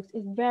basically looks.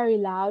 It's very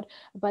loud,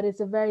 but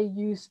it's a very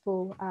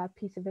useful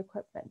piece of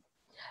equipment.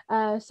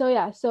 So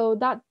yeah, so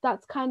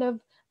that's kind of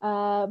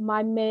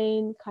my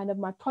main kind of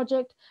my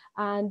project.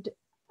 And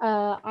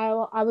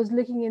I was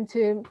looking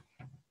into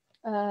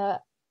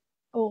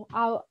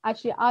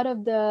actually, out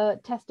of the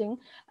testing,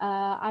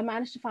 I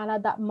managed to find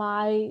out that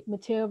my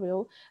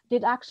material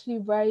did actually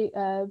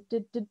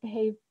did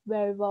behave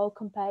very well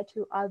compared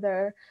to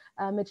other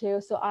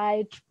materials. So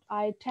I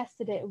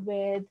tested it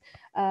with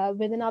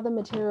another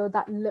material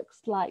that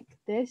looks like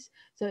this.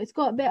 So it's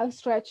got a bit of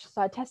stretch.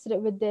 So I tested it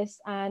with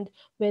this and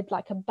with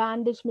like a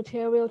bandage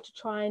material to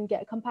try and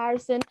get a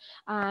comparison.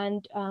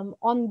 And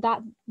on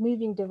that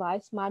moving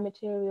device, my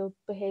material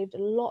behaved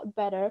a lot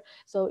better.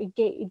 So it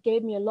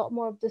gave me a lot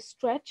more of the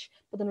stretch,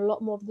 but then a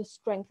lot more of the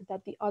strength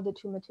that the other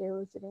two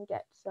materials didn't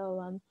get.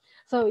 So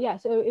yeah,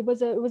 so it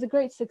was a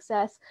great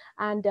success.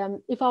 And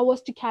if I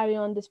was to carry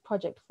on this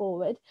project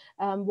forward,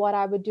 what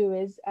I would do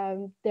is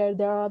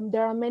there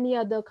are many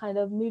other kind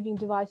of moving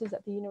devices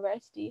at the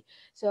university.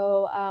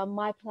 So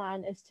my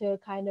plan is to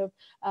kind of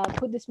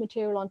put this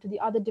material onto the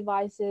other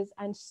devices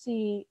and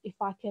see if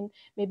I can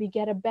maybe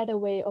get a better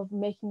way of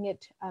making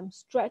it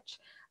stretch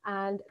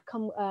and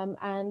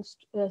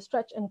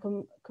stretch and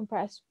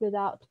compress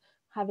without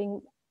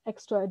having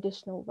extra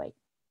additional weight.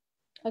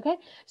 Okay,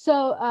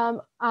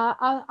 so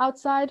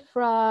outside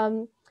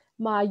from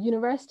my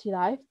university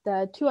life,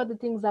 the two other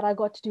things that I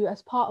got to do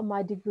as part of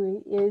my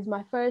degree is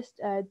my first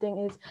thing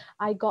is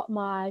I got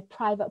my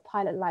private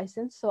pilot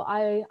license. So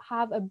I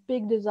have a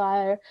big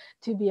desire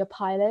to be a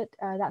pilot.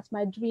 That's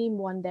my dream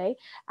one day.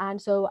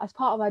 And so as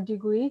part of our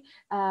degree,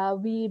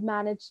 we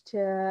managed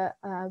to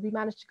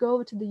go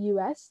over to the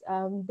US.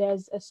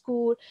 There's a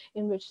school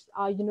in which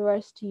our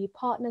university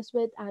partners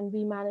with, and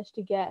we managed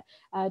to get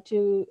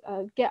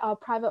our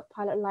private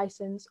pilot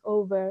license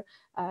over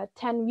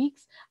 10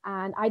 weeks.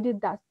 And I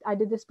did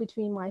this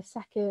between my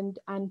second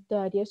and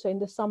third year, so in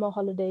the summer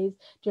holidays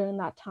during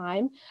that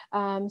time.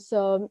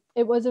 So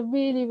it was a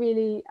really,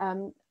 really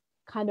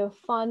kind of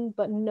fun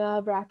but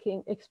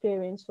nerve-wracking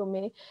experience for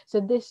me. So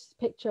this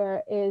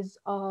picture is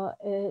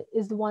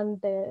the one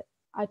that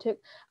I took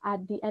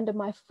at the end of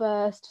my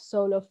first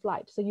solo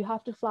flight. So you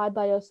have to fly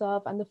by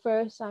yourself, and the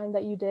first time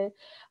that you did,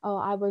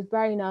 I was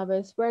very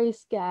nervous, very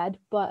scared,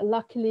 but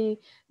luckily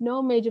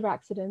no major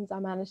accidents. I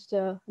managed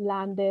to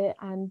land it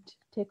and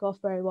take off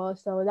very well.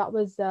 So that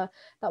was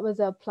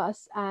a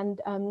plus.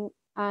 And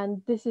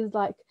this is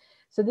like,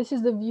 so this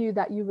is the view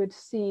that you would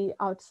see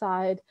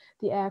outside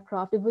the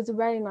aircraft. It was a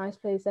very nice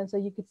place, and so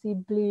you could see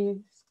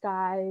blue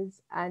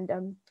skies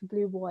and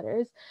blue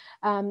waters.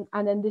 And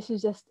then this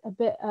is just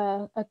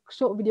a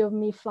short video of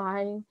me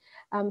flying.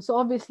 So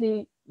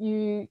obviously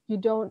you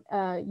don't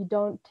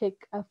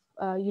take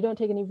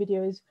any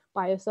videos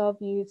by yourself.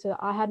 So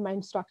I had my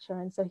instructor,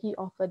 and so he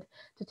offered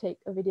to take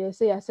a video.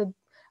 So yeah, so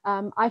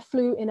I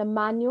flew in a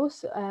manual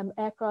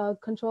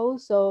aircraft control.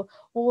 So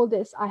all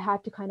this I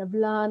had to kind of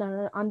learn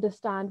and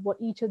understand what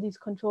each of these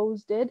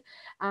controls did.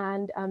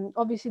 And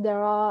obviously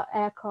there are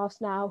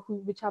aircrafts now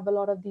which have a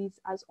lot of these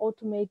as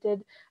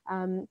automated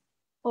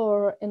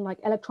or in like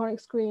electronic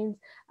screens.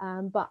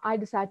 But I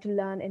decided to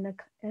learn in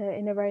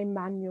a very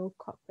manual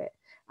cockpit.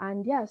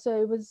 And yeah,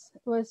 so it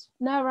was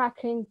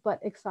nerve-wracking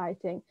but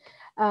exciting.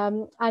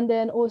 And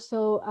then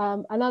also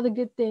another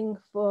good thing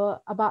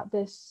about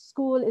this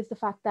school is the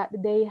fact that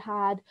they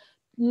had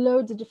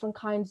loads of different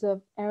kinds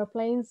of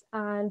airplanes,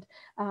 and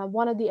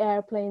one of the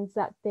airplanes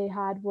that they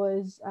had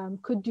was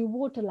could do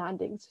water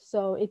landings,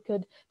 so it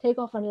could take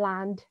off and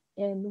land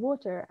in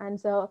water. And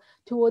so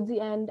towards the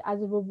end,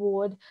 as a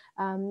reward,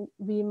 I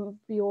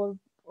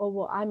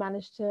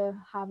managed to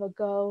have a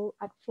go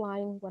at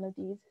flying one of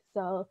these,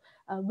 so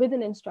with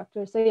an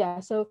instructor. So yeah,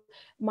 so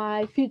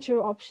my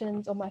future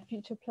options or my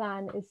future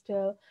plan is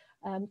to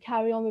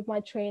carry on with my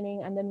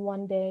training, and then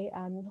one day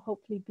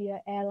hopefully be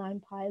an airline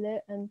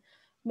pilot and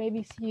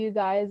maybe see you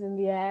guys in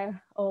the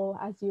air, or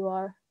as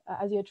you're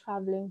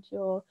traveling to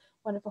your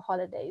wonderful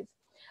holidays.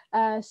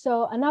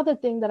 So another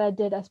thing that I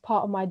did as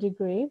part of my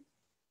degree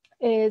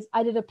is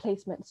I did a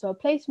placement. So a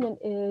placement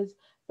is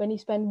when you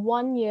spend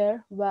 1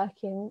 year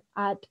working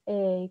at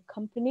a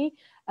company,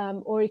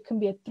 or it can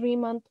be a 3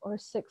 month or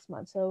 6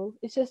 months. So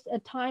it's just a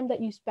time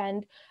that you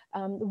spend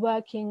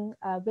working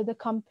with a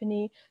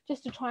company,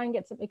 just to try and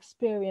get some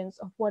experience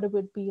of what it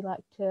would be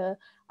like to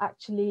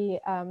actually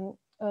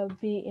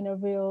be in a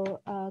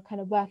real kind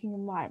of working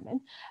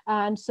environment.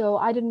 And so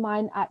I did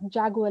mine at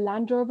Jaguar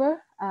Land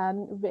Rover.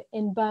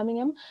 in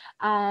Birmingham,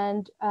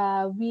 and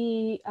I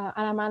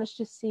managed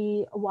to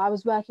see. Well, I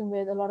was working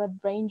with a lot of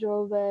Range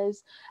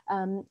Rovers,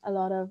 a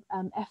lot of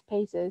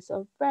F-Paces,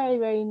 so very,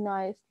 very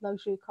nice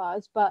luxury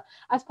cars. But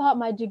as part of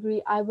my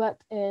degree, I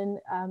worked in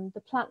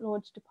the plant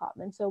launch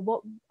department. So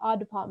what our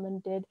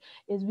department did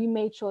is we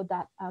made sure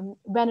that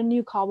when a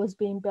new car was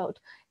being built,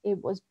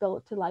 it was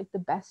built to like the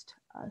best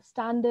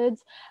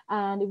standards,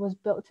 and it was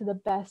built to the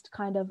best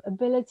kind of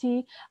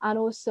ability. And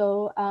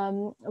also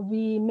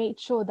we made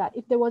sure that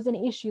if there was an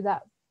issue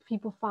that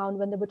people found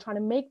when they were trying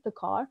to make the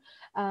car,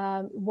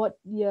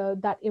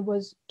 that it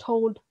was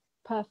told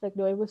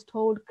perfectly, or it was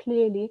told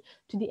clearly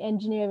to the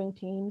engineering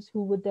teams,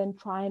 who would then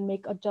try and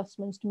make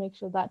adjustments to make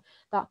sure that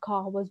that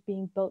car was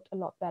being built a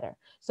lot better.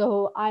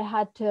 So I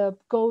had to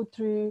go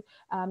through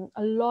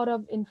a lot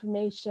of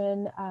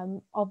information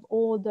of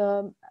all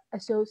the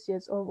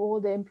associates or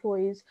all the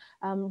employees,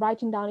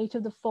 writing down each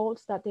of the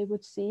faults that they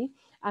would see,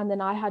 and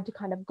then I had to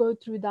kind of go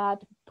through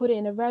that, put it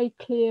in a very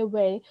clear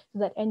way so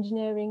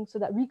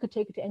that we could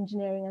take it to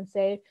engineering and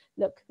say,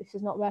 look, this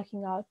is not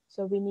working out,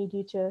 so we need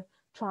you to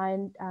try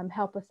and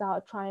help us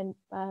out, try and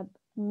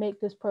make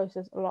this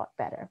process a lot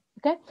better.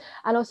 Okay.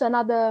 And also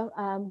another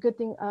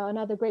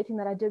another great thing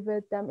that I did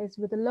with them is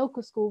with the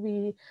local school,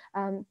 we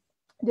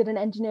did an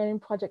engineering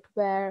project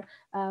where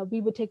we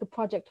would take a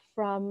project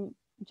from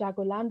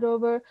Jaguar Land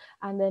Rover,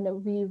 and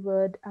then we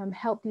would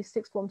help these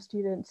sixth form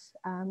students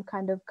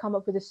kind of come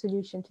up with a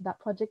solution to that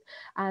project.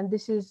 And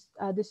this is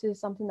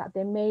something that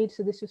they made.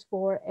 So this was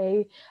for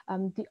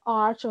the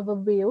arch of a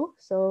wheel.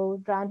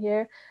 So down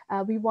here,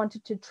 we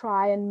wanted to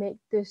try and make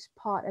this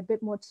part a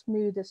bit more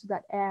smoother so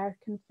that air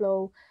can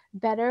flow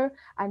better,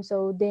 and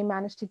so they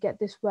managed to get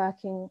this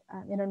working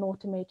in an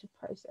automated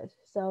process.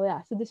 So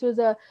yeah, so this was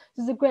a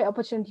great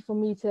opportunity for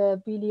me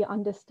to really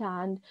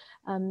understand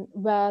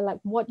where, like,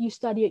 what you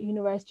study at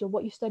university or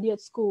what you study at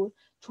school,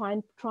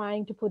 trying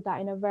to put that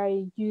in a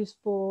very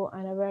useful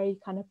and a very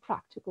kind of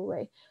practical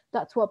way.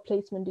 That's what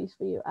placement is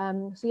for you.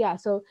 So yeah,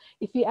 so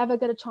if you ever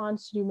get a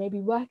chance to do maybe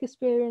work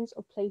experience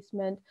or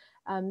placement,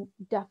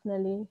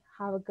 definitely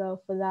have a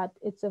go for that.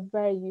 It's a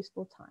very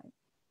useful time.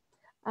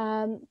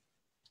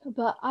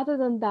 But other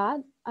than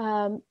that,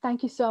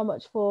 thank you so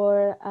much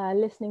for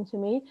listening to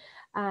me,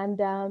 and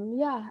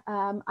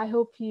I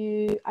hope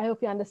you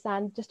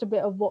understand just a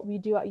bit of what we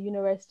do at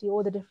university,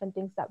 all the different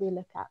things that we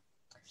look at.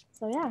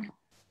 So yeah.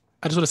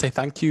 I just want to say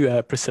thank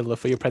you, Priscilla,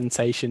 for your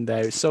presentation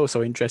there. It's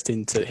so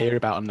interesting to hear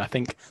about, and I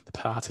think the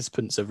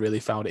participants have really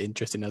found it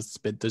interesting.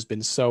 There's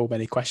been so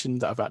many questions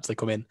that have actually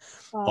come in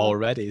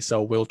already,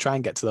 so we'll try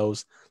and get to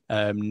those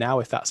now,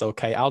 if that's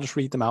okay. I'll just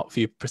read them out for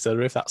you, Priscilla,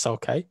 if that's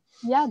okay.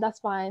 Yeah, that's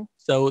fine.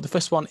 So the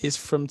first one is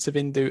from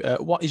Tavindu.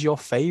 What is your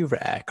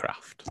favourite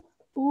aircraft?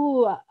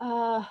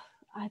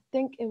 I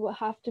think it will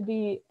have to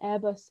be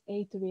Airbus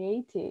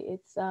A380.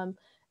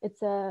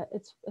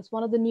 It's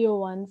one of the newer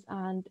ones,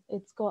 and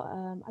it's got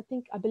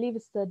I believe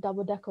it's the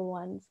double-decker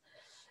ones.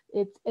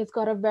 It's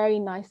got a very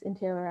nice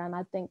interior, and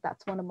I think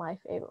that's one of my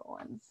favorite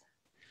ones.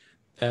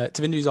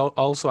 Tavindu is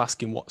also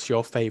asking, what's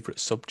your favourite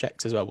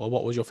subject as well? Well,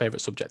 what was your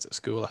favourite subject at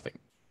school, I think?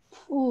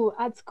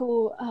 At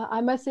school,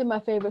 I must say my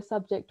favorite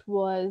subject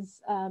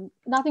was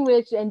nothing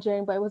related to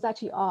engineering, but it was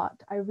actually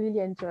art. I really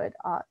enjoyed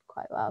art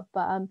quite well,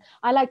 but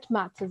I liked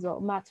maths as well.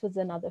 Maths was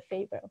another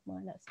favorite of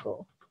mine at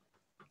school.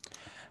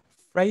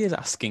 Frey is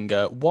asking,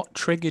 what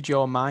triggered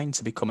your mind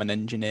to become an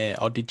engineer,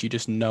 or did you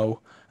just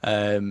know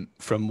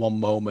from one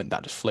moment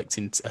that just flicked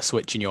into a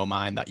switch in your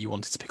mind that you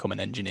wanted to become an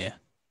engineer?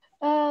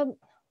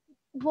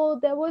 Well,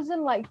 there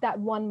wasn't like that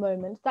one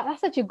moment.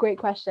 That's such a great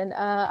question.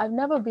 I've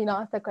never been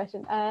asked that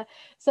question.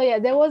 So yeah,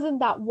 there wasn't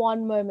that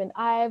one moment.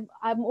 I'm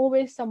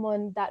always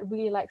someone that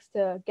really likes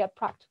to get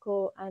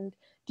practical and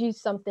do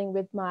something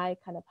with my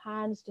kind of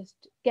hands,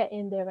 just get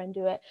in there and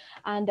do it.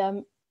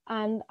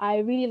 And I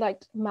really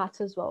liked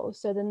maths as well.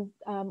 So then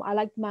I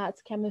liked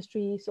maths,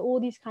 chemistry, so all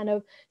these kind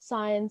of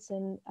science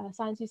and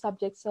sciencey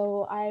subjects.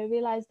 So I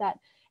realized that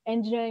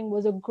engineering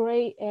was a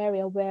great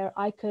area where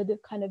I could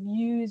kind of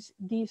use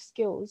these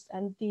skills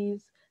and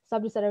these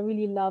subjects that I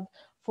really love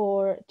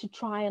to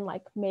try and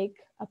like make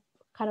a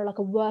kind of like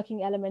a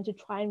working element, to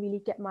try and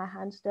really get my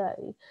hands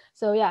dirty.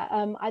 So yeah,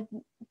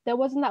 there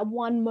wasn't that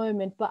one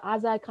moment, but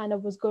as I kind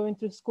of was going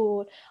through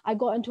school, I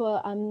got into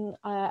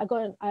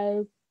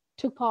I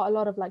took part a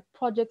lot of like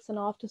projects and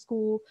after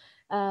school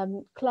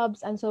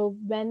clubs, and so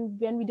when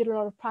we did a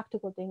lot of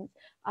practical things,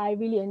 I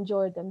really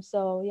enjoyed them.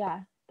 So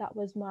yeah, that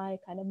was my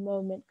kind of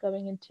moment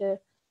going into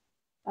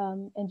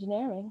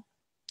engineering.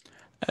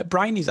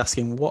 Brian is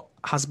asking, what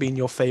has been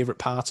your favourite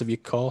part of your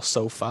course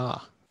so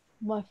far?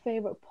 My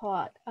favorite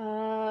part,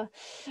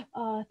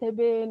 there've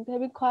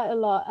been quite a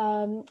lot.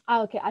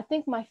 Okay, I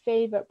think my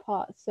favorite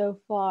part so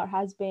far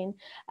has been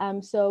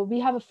so we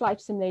have a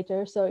flight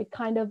simulator, so it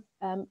kind of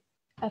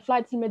a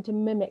flight simulator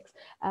mimics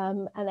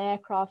an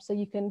aircraft, so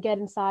you can get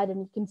inside and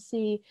you can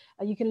see,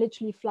 you can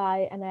literally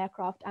fly an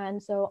aircraft.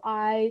 And so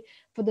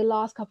for the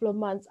last couple of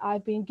months,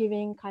 I've been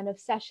giving kind of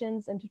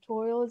sessions and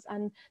tutorials,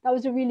 and that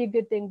was a really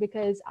good thing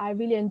because I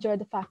really enjoyed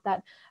the fact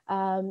that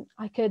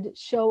I could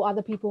show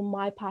other people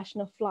my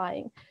passion of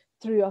flying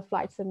through a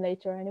flight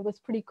simulator, and it was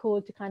pretty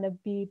cool to kind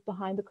of be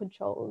behind the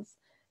controls.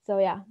 So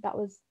yeah, that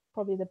was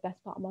probably the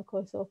best part of my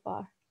course so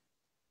far.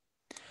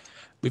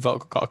 We've all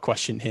got a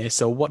question here.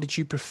 So what did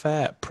you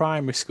prefer,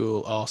 primary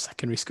school or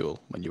secondary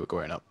school when you were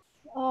growing up?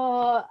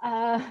 Oh,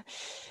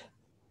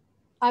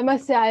 I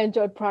must say I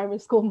enjoyed primary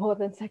school more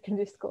than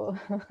secondary school.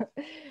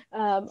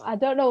 I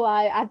don't know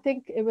why. I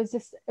think it was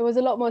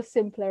a lot more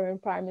simpler in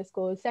primary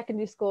school.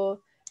 Secondary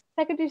school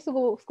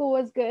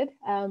was good.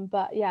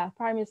 But yeah,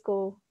 primary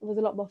school was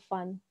a lot more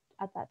fun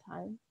at that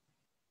time.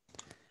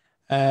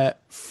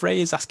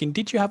 Frey is asking,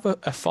 did you have a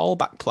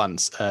fallback plan?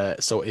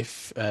 So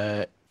if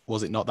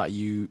was it not that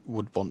you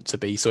would want to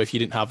be? So if you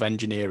didn't have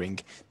engineering,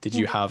 did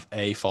you have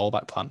a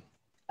fallback plan?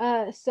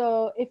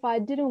 So if I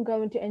didn't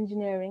go into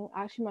engineering,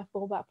 actually my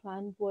fallback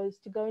plan was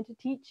to go into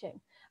teaching.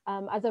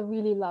 As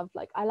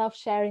I love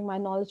sharing my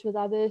knowledge with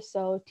others.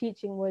 So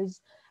teaching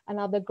was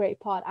another great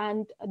part.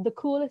 And the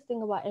coolest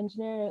thing about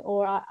engineering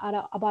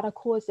about our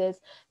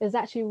courses, there's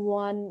actually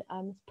one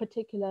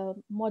particular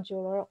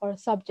module or a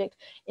subject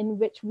in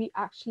which we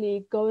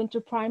actually go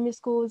into primary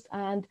schools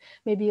and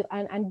maybe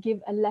and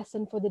give a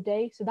lesson for the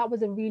day. So that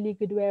was a really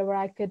good way where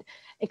I could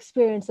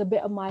experience a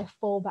bit of my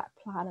fallback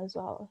plan as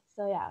well.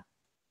 So yeah.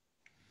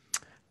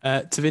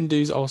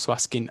 Tavindu's also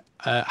asking,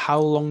 how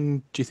long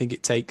do you think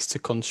it takes to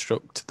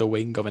construct the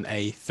wing of an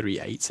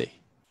A380?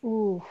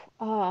 Ooh,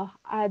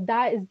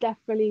 that is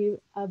definitely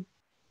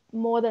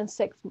more than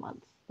 6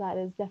 months. That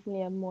is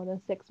definitely a more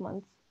than 6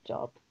 months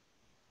job.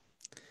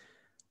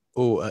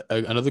 Oh,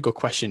 another good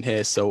question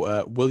here.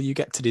 So, will you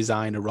get to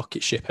design a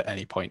rocket ship at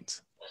any point?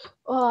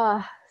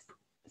 Oh,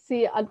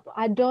 see,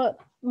 I don't.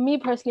 Me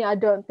personally, I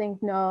don't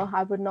think, no,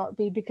 I would not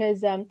be,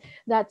 because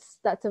that's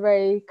a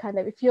very kind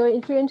of, if you're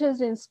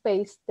interested in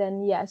space,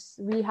 then yes,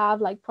 we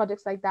have like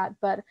projects like that.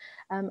 But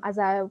as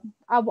I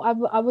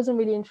wasn't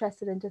really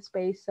interested into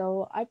space,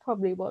 so I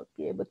probably won't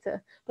be able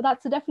to. But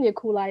that's definitely a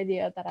cool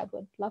idea that I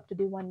would love to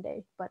do one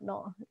day. But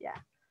no, yeah.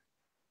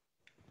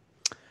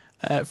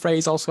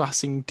 Frey's also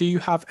asking, do you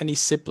have any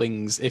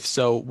siblings? If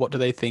so, what do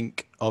they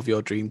think of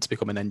your dream to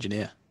become an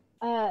engineer?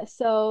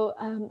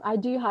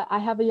 I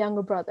have a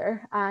younger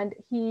brother, and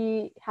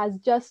he has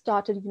just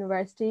started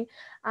university,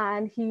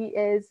 and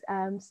he's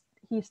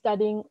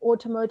studying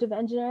automotive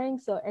engineering,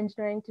 so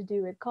engineering to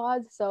do with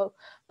cars. So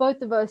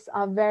both of us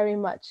are very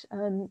much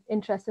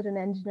interested in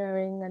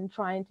engineering and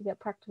trying to get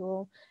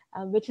practical,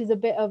 which is a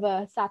bit of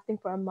a sad thing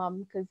for our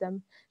mum, because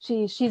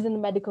she's in the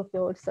medical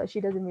field, so she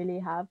doesn't really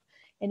have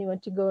anyone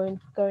to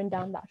going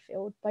down that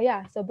field. But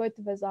yeah, so both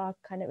of us are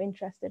kind of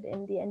interested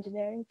in the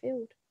engineering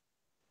field.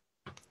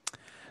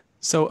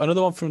 So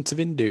another one from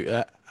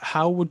Tavindu.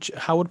 How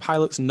would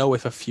pilots know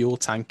if a fuel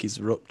tank is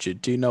ruptured?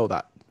 Do you know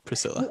that,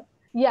 Prisilla?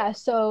 Yeah,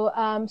 so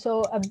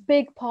so a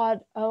big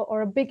part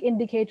or a big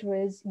indicator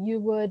is you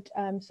would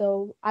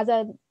so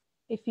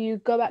if you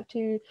go back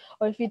to,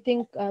 or if you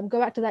think go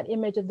back to that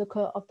image of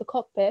the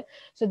cockpit,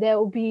 so there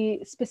will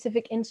be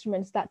specific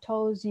instruments that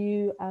tells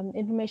you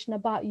information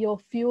about your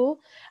fuel.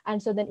 And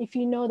so then if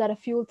you know that a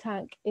fuel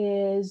tank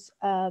is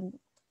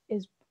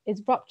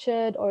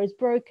ruptured or is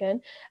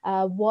broken,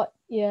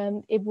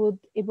 it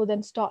will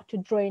then start to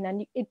drain.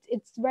 And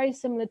it's very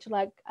similar to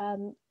like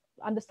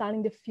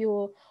understanding the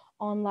fuel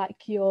on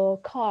like your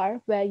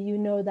car, where you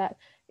know that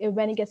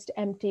when it gets to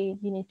empty,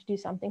 you need to do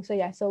something. So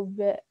yeah, so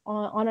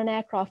on an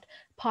aircraft,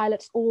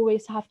 pilots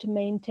always have to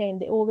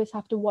they always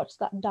have to watch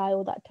that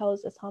dial that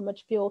tells us how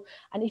much fuel.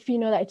 And if you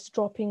know that it's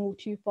dropping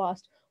too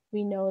fast,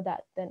 we know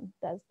that then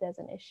there's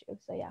an issue.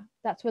 So yeah,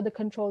 that's where the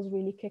controls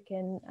really kick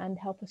in and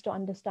help us to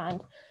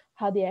understand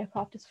how the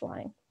aircraft is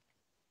flying.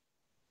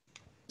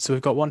 So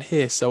we've got one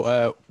here.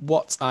 So,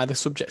 what either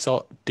subjects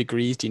or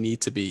degrees do you need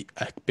to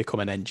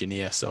become an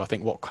engineer? So I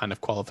think, what kind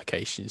of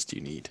qualifications do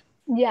you need?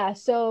 Yeah,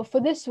 so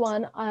for this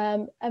one,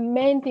 a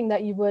main thing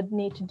that you would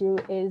need to do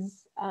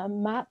is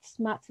maths.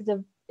 Maths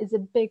is a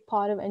big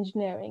part of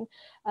engineering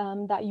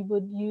that you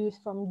would use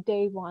from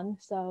day one.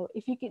 So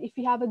if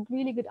you have a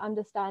really good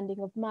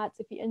understanding of maths,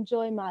 if you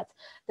enjoy maths,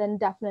 then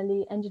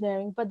definitely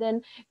engineering. But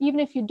then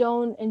even if you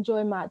don't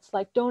enjoy maths,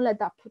 like don't let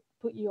that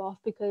put you off,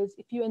 because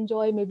if you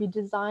enjoy maybe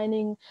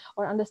designing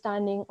or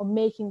understanding or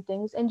making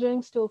things,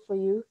 engineering still for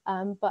you.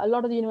 But a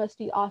lot of the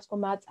universities ask for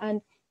maths,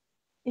 and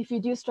if you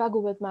do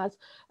struggle with maths,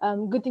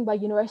 good thing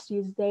about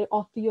universities, they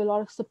offer you a lot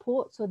of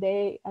support. So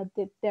there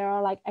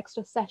are like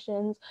extra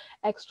sessions,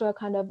 extra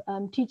kind of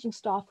teaching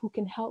staff who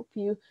can help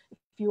you if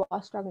you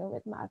are struggling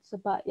with maths. So,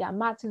 but yeah,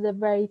 maths is a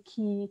very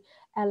key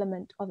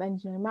element of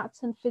engineering,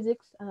 maths and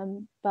physics.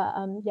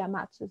 Yeah,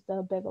 maths is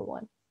the bigger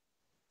one.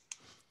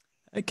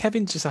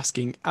 Kevin's just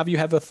asking, have you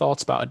ever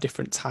thought about a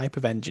different type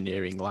of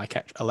engineering, like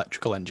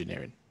electrical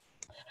engineering?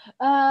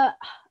 Uh,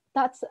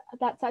 That's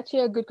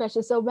actually a good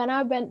question. So when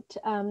I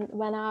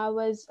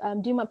was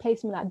doing my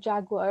placement at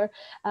Jaguar,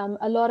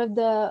 a lot of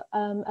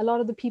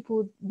the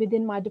people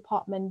within my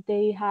department,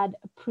 they had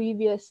a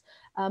previous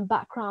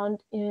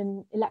background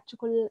in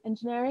electrical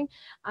engineering,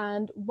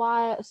 and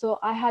so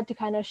I had to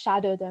kind of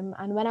shadow them.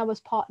 And when I was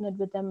partnered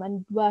with them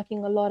and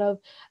working a lot of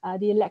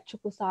the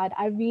electrical side,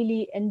 I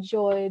really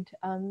enjoyed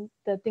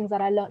the things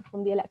that I learned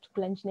from the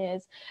electrical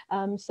engineers.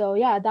 So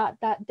yeah,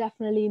 that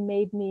definitely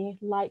made me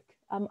like.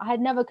 I had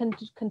never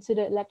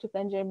considered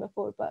electrical engineering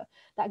before, but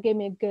that gave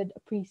me a good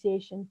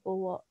appreciation for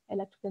what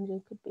electrical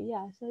engineering could be.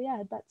 Yeah, so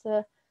yeah,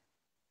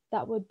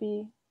 that would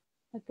be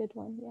a good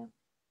one.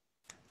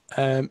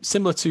 Yeah.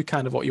 Similar to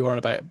kind of what you were on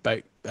about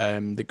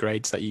the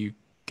grades that you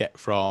get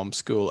from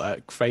school.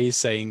 Frey's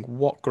saying,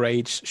 what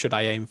grades should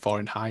I aim for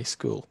in high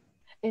school?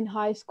 In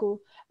high school,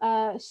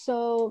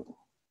 so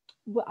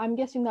I'm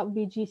guessing that would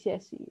be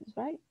GCSEs,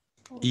 right?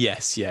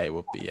 Yes, yeah, it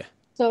would be, yeah.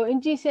 So in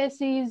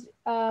GCSEs,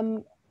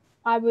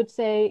 I would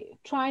say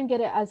try and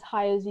get it as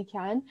high as you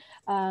can.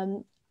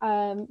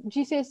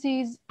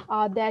 GCSEs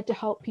are there to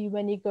help you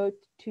when you go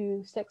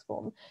to sixth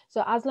form.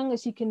 So as long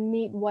as you can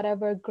meet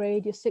whatever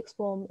grade your sixth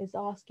form is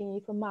asking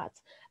you for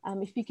maths,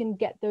 if you can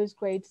get those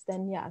grades,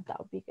 then yeah, that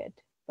would be good.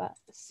 But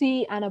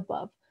C and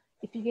above,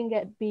 if you can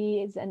get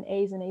B's and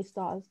A's and A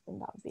stars, then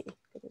that would be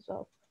good as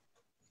well.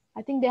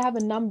 I think they have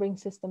a numbering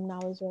system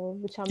now as well,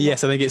 which I'm not.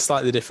 Yes, I think it's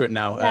slightly different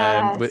now.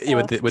 Yeah, so,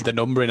 With the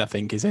numbering, I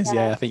think it is.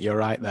 yeah, Yeah, I think you're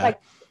right there.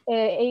 like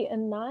 8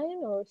 and 9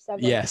 or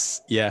 7.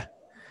 Yes, yeah,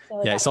 So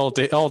yeah. that,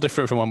 It's all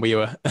different from when we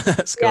were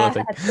at school, I yeah,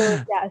 think. at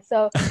school, yeah.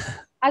 So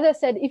as I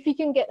said, if you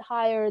can get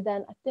higher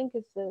than I think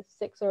it's a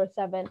 6 or a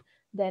 7,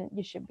 then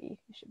you should be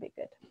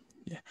good.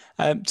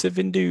 Yeah. To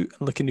Vindu,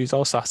 looking who's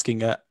also asking,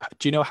 do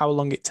you know how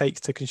long it takes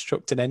to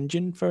construct an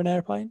engine for an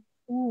airplane?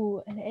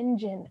 Ooh, an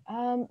engine.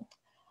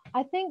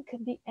 I think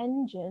the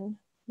engine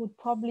would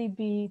probably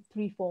be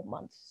 3-4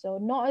 months. So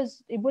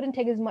it wouldn't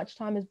take as much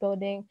time as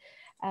building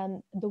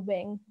the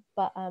wing,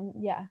 but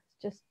yeah,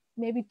 just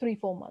maybe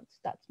 3-4 months.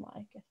 That's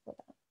my guess for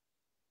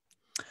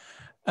that.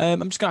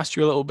 I'm just going to ask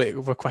you a little bit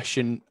of a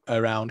question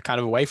around kind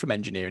of away from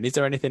engineering. Is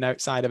there anything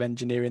outside of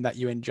engineering that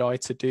you enjoy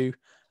to do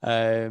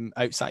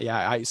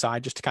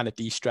outside just to kind of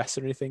de-stress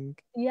or anything,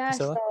 Yeah,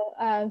 Priscilla?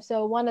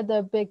 so one of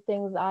the big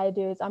things I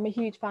do is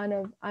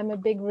I'm a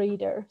big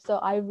reader. So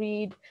I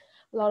read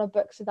a lot of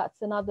books. So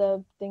that's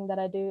another thing that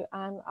I do.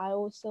 And I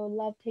also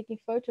love taking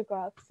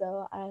photographs.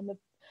 So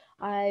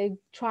I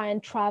try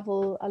and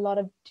travel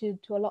to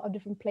a lot of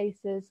different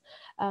places,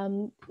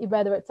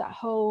 whether it's at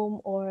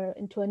home or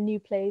into a new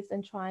place,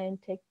 and try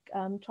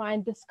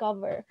and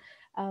discover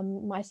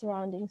my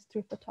surroundings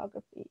through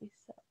photography.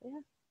 So yeah.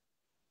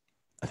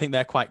 I think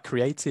they're quite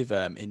creative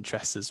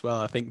interests as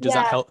well. I think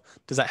Yeah,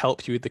 does that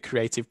help you with the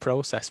creative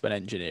process when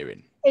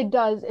engineering? it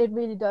does. It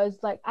really does.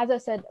 Like as I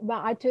said, when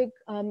I took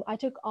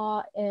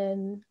art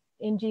in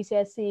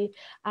GCSE,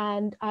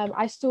 and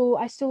I still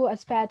at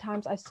spare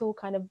times I still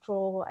kind of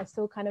draw. I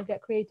still kind of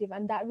get creative,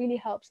 and that really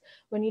helps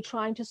when you're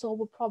trying to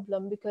solve a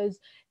problem, because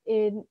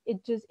it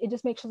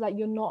just makes sure that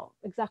you're not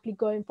exactly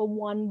going for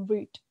one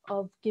route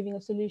of giving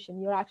a solution.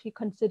 You're actually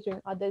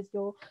considering others.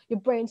 You're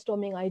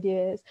brainstorming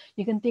ideas.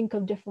 You can think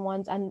of different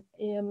ones, and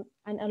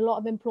a lot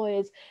of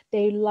employers,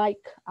 they like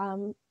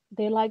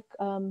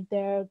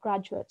their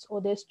graduates or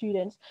their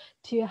students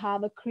to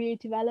have a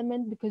creative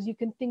element, because you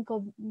can think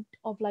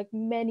of like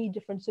many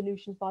different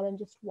solutions rather than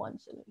just one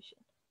solution.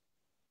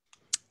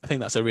 I think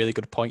that's a really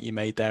good point you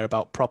made there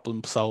about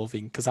problem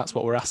solving, because that's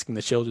what we're asking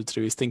the children to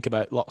do, is think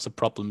about lots of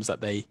problems that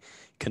they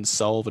can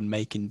solve and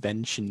make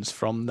inventions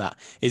from that.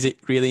 Is it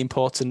really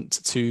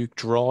important to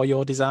draw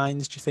your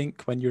designs, do you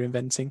think, when you're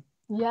inventing?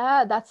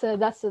 Yeah, that's a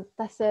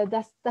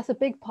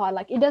big part.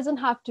 Like it doesn't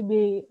have to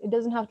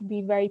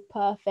be very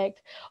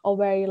perfect or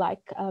very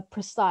like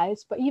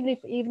precise, but even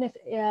if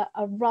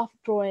a rough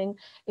drawing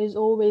is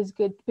always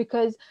good,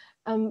 because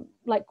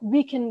like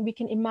we can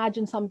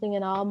imagine something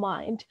in our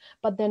mind,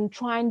 but then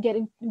try and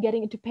getting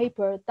it to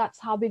paper. That's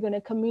how we're going to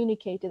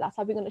communicate it. That's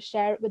how we're going to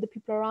share it with the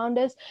people around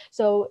us.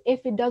 So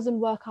if it doesn't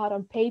work out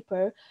on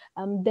paper,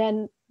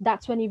 then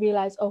that's when you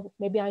realize, oh,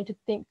 maybe I need to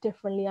think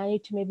differently. I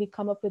need to maybe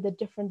come up with a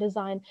different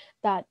design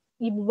that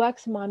even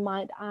works in my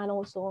mind and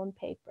also on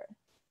paper.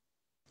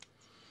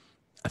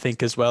 I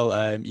think as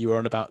well, you were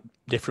on about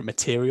different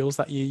materials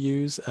that you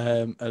use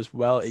as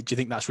well. Do you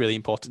think that's really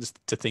important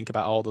to think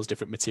about all those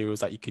different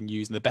materials that you can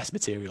use and the best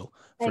material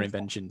for Exactly.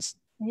 inventions?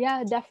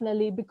 Yeah,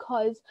 definitely,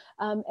 because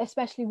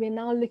especially we're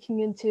now looking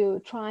into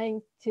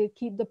trying to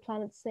keep the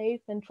planet safe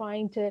and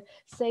trying to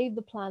save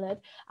the planet.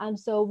 And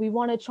so we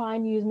want to try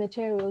and use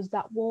materials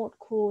that won't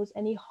cause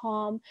any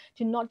harm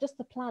to not just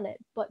the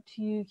planet, but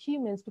to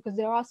humans, because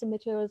there are some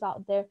materials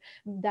out there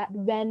that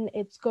when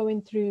it's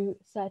going through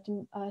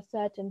certain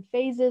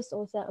phases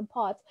or certain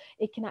parts,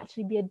 it can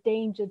actually be a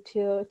danger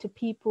to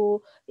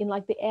people in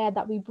like the air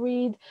that we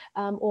breathe,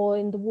 or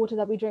in the water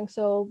that we drink.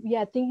 So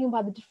yeah, thinking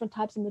about the different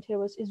types of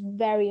materials is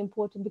very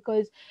important,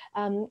 because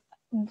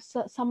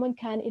someone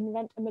can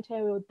invent a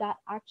material that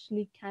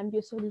actually can be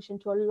a solution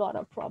to a lot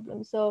of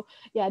problems. So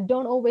yeah,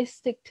 don't always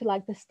stick to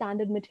like the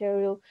standard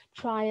material.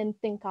 Try and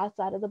think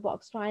outside of the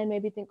box. Try and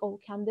maybe think, oh,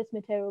 can this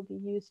material be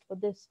used for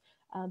this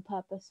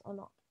purpose or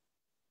not?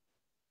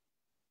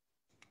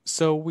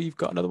 So we've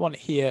got another one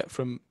here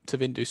from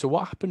Tavindu. So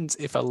what happens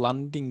if a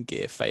landing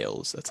gear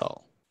fails at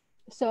all?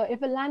 So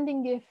if a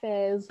landing gear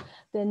fails,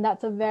 then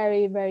that's a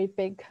very, very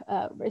big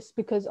risk,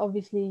 because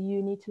obviously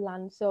you need to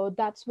land. So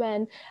that's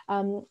when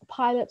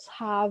pilots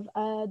have,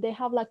 they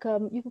have like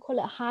you can call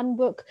it a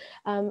handbook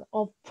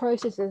of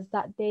processes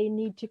that they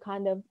need to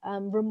kind of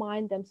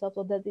remind themselves,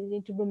 or that they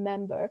need to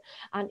remember.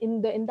 And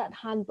in that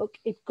handbook,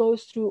 it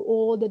goes through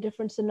all the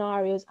different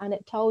scenarios, and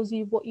it tells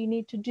you what you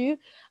need to do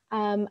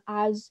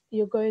as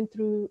you're going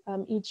through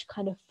each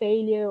kind of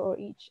failure or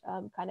each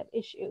kind of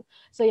issue.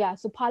 So yeah,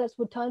 so pilots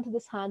would turn to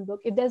this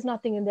handbook. If there's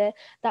nothing in there,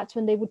 that's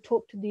when they would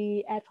talk to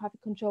the air traffic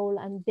control,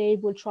 and they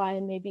will try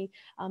and maybe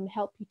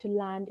help you to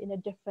land in a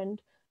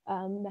different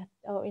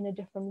or in a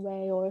different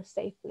way or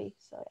safely.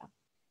 So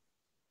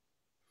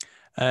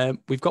yeah.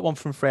 We've got one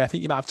from Freya. I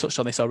think you might have touched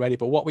on this already,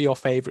 but what were your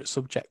favourite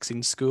subjects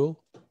in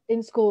school?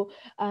 In school,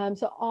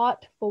 so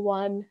art for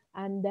one,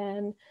 and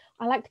then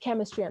I liked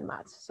chemistry and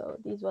maths. So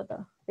these were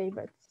the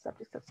favorite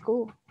subjects at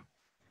school.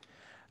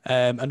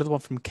 Another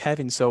one from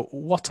Kevin. So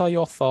what are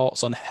your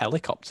thoughts on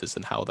helicopters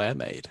and how they're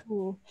made?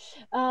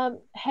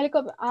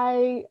 Helicopter,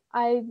 I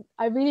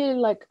really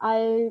like,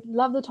 I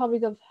love the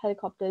topic of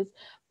helicopters,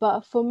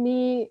 but for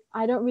me,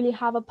 I don't really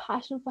have a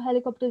passion for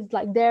helicopters.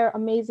 Like, they're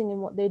amazing in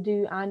what they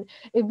do, and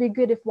it'd be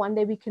good if one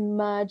day we can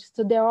merge.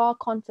 So there are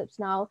concepts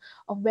now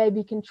of where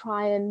we can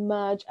try and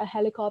merge a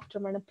helicopter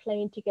and a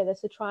plane together.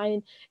 So try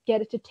and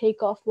get it to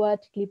take off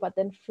vertically, but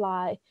then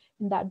fly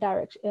in that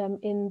direction,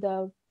 in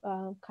the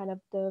kind of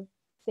the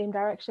same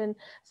direction.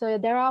 So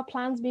there are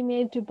plans being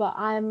made too, but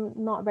I'm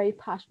not very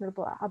passionate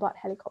about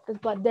helicopters.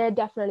 But they're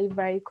definitely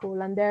very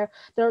cool, and they're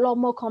a lot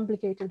more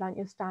complicated than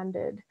your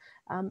standard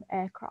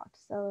aircraft.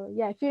 So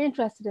yeah, if you're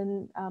interested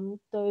in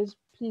those,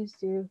 please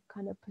do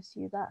kind of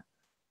pursue that.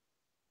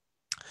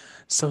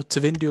 So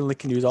Tavindu and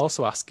Lincoln is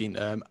also asking,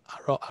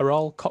 are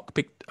all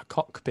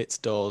cockpit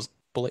doors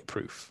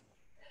bulletproof?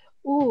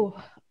 Oh,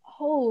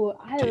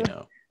 Do you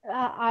know?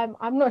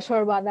 I'm not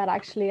sure about that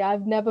actually.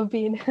 I've never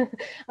been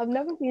I've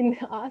never been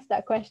asked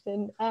that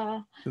question.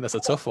 That's a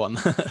tough one.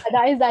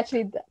 That is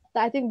actually,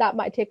 I think that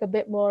might take a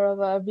bit more of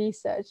a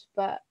research,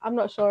 but I'm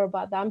not sure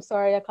about that. I'm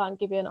sorry, I can't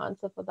give you an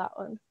answer for that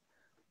one.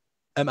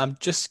 I'm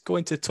just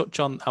going to touch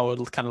on our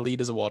kind of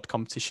Leaders Award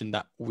competition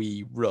that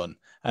we run.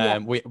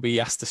 We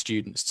asked the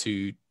students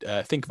to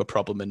think of a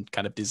problem and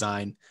kind of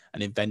design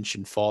an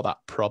invention for that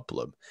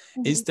problem.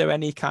 Mm-hmm. Is there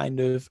any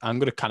kind of, I'm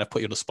going to kind of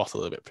put you on the spot a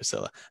little bit,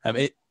 Priscilla.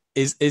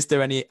 Is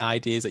there any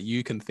ideas that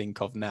you can think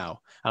of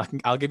now?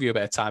 And I'll give you a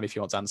bit of time if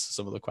you want to answer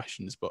some of the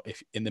questions, but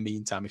if in the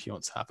meantime, if you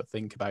want to have a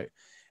think about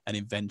an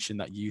invention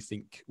that you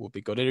think would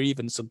be good, or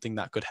even something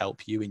that could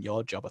help you in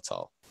your job at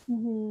all.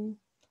 Mm-hmm.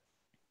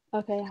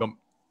 Okay.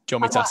 Do you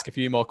want me to ask a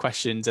few more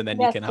questions and then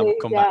you can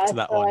come back to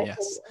that one?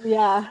 Yes.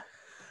 Yeah.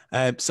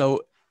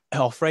 So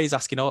Frey's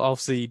asking,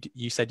 obviously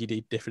you said you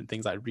did different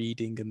things like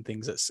reading and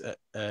things that's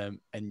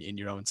in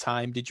your own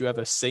time. Did you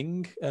ever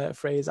sing,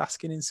 Frey is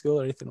asking, in school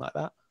or anything like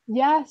that?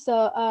 Yeah,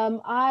 so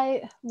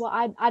I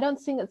don't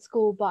sing at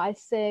school, but I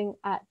sing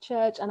at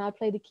church and I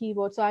play the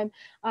keyboard. So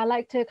I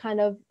like to kind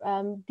of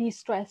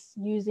de-stress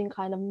using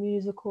kind of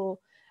musical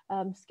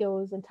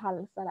skills and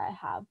talents that I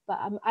have. But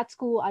at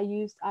school I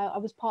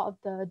was part of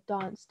the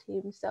dance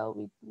team,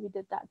 so we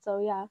did that. So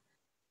yeah,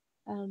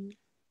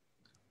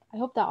 I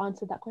hope that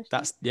answered that question.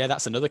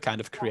 That's another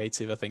kind of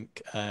creative, I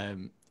think,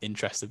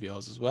 interest of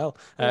yours as well.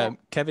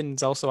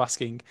 Kevin's also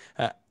asking,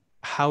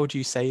 how do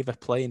you save a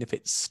plane if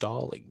it's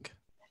stalling?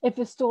 If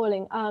it's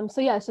stalling,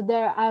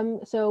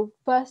 so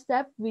first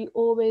step, we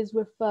always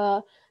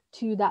refer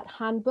to that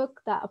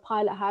handbook that a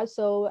pilot has.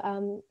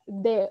 So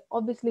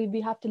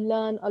we have to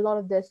learn a lot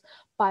of this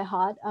by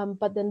heart,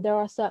 but then there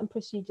are certain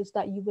procedures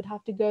that you would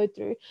have to go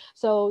through.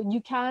 So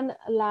you can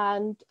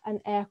land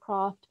an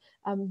aircraft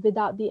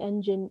without the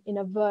engine in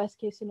a worst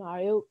case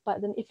scenario,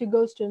 but then if it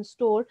goes to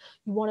install,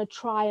 you want to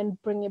try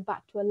and bring it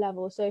back to a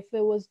level. So if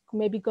it was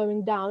maybe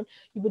going down,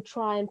 you would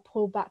try and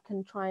pull back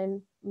and try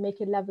and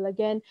make it level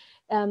again.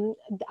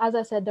 As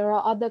I said, there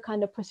are other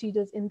kind of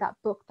procedures in that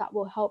book that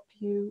will help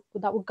you,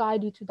 that will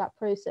guide you to that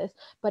process.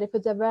 But if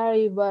it's a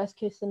very worst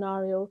case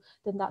scenario,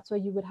 then that's where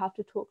you would have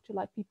to talk to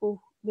like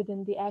people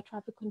within the air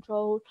traffic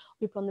control,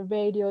 people on the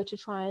radio, to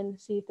try and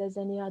see if there's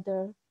any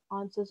other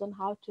answers on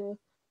how to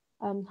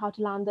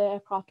land the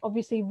aircraft.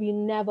 Obviously, we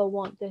never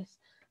want this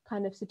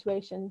kind of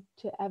situation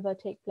to ever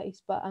take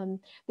place, but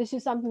this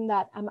is something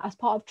that as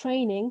part of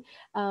training,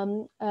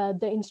 the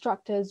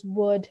instructors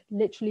would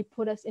literally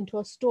put us into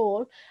a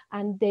stall,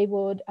 and they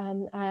would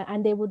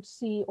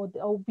see,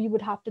 or we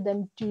would have to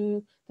then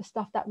do the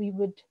stuff that we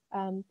would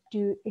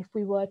do if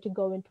we were to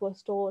go into a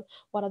stall.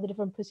 What are the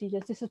different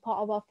procedures? This is part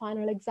of our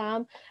final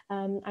exam,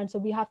 and so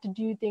we have to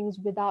do things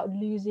without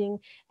losing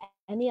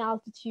any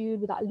altitude,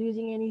 without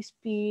losing any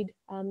speed.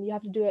 You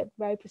have to do it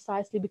very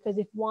precisely, because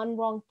if one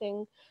wrong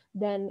thing,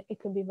 then it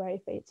can be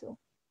very fatal.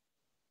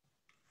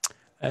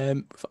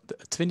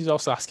 Tavini's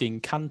also asking,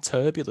 can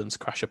turbulence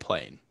crash a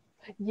plane?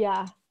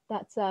 Yeah,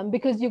 that's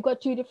because you've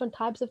got two different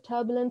types of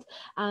turbulence,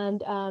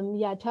 and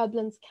yeah,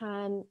 turbulence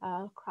can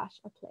crash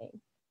a plane.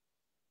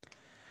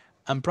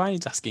 And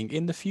Brian's asking,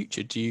 in the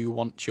future, do you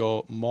want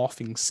your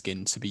morphing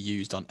skin to be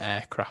used on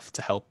aircraft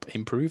to help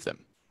improve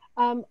them?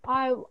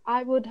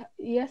 I would,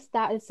 yes,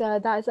 that is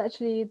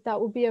actually,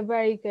 that would be a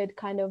very good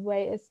kind of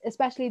way,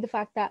 especially the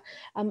fact that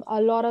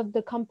a lot of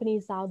the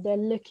companies now, they're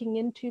looking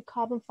into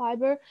carbon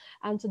fiber,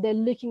 and so they're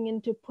looking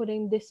into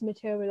putting this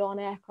material on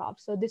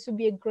aircraft. So this would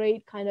be a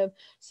great kind of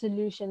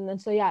solution,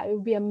 and so yeah, it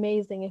would be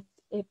amazing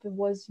if it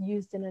was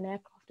used in an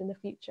aircraft in the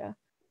future.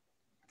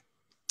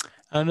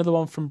 Another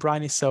one from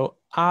Brian is, so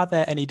are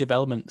there any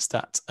developments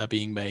that are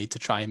being made to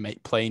try and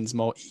make planes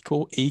more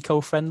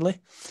eco-friendly?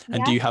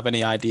 And do you have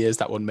any ideas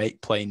that would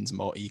make planes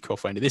more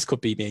eco-friendly? This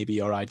could be maybe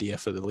your idea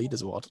for the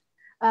Leaders Award.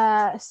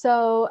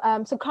 So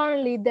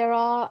currently there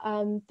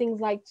are things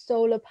like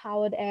solar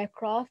powered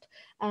aircraft,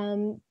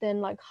 then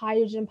like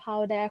hydrogen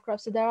powered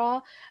aircraft. So there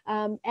are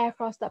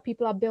aircrafts that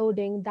people are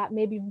building that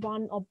maybe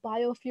run on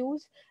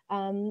biofuels.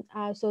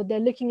 So they're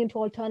looking into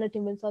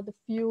alternative in sort of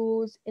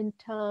fuels in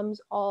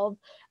terms of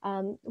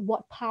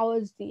what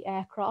powers the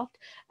aircraft.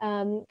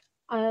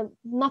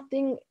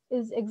 Nothing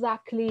is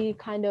exactly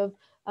kind of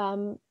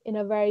in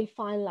a very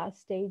finalized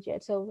stage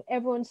yet. So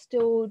everyone's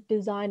still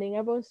designing,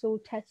 everyone's still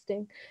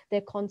testing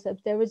their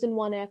concepts. There isn't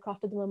one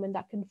aircraft at the moment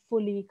that can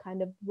fully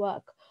kind of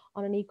work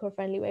on an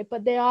eco-friendly way,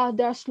 but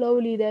they're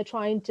slowly, they're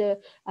trying to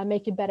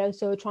make it better.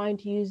 So trying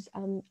to use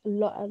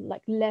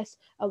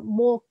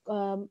more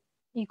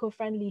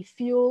eco-friendly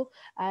fuel,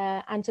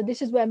 and so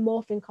this is where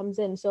morphing comes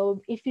in.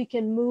 So if you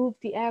can move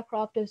the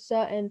aircraft to a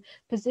certain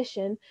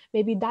position,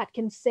 maybe that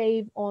can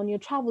save on your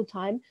travel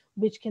time,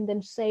 which can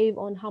then save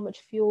on how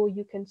much fuel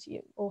you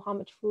consume or how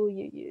much fuel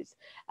you use.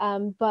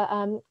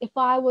 But if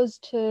I was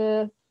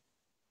to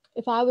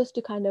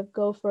kind of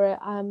go for it,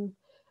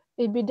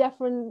 it'd be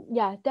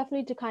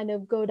definitely to kind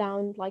of go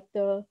down like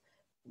the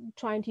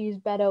trying to use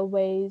better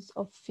ways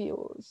of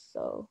fuels.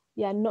 So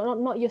yeah,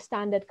 not your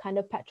standard kind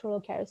of petrol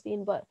or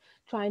kerosene, but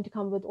trying to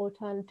come with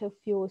alternative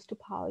fuels to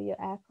power your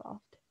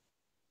aircraft.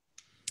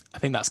 I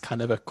think that's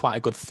kind of quite a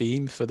good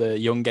theme for the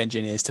young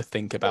engineers to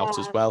think about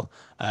as well,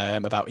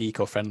 about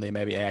eco-friendly,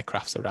 maybe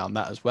aircrafts around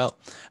that as well.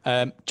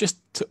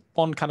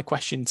 One kind of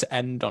question to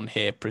end on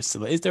here,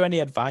 Priscilla. Is there any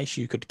advice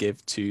you could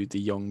give to the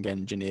young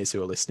engineers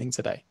who are listening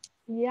today?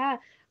 Yeah,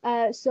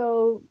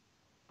 so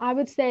I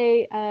would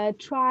say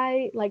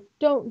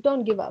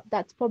don't give up.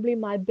 That's probably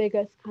my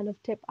biggest kind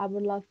of tip I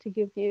would love to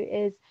give you,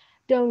 is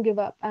don't give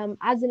up.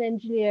 As an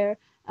engineer,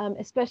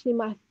 especially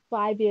my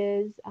 5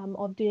 years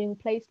of doing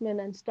placement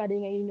and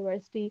studying at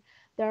university,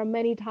 there are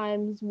many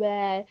times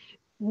where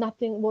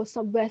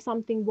where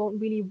something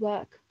won't really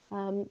work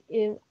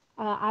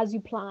as you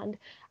planned,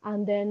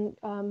 and then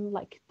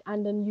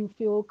you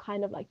feel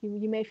kind of like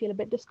you may feel a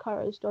bit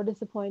discouraged or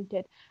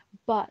disappointed,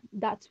 but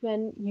that's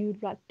when you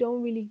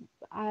don't really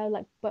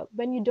but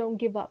when you don't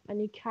give up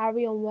and you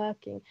carry on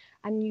working,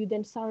 and you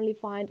then suddenly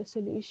find a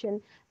solution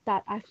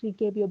that actually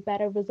gave you a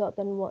better result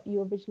than what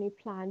you originally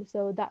planned.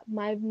 So that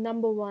my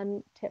number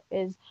one tip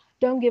is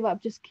don't give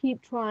up, just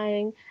keep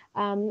trying,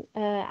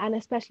 and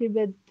especially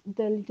with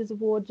the Leaders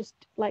Award, just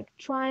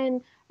try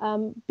and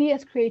be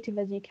as creative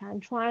as you can,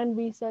 try and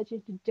research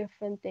into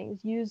different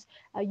things, use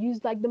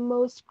the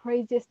most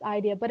craziest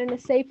idea, but in a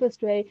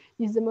safest way.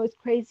 Use the most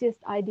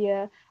craziest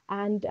idea,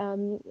 and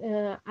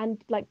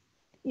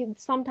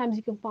sometimes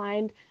you can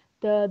find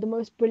the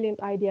most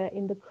brilliant idea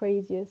in the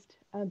craziest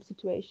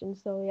situation.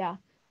 So yeah,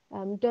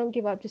 don't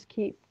give up, just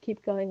keep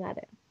going at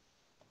it.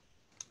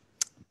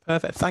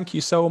 Perfect. Thank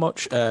you so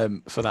much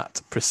for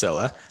that,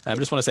 Priscilla. I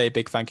just want to say a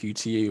big thank you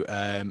to you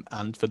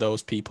and for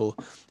those people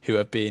who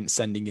have been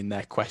sending in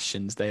their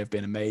questions. They have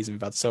been amazing.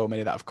 We've had so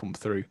many that have come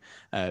through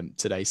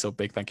today. So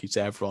big thank you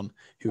to everyone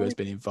who has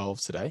been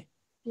involved today.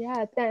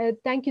 Yeah,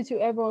 thank you to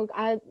everyone.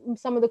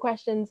 Some of the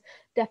questions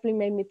definitely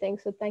made me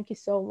think. So thank you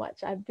so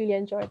much. I really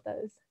enjoyed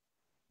those.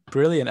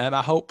 Brilliant.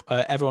 I hope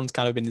everyone's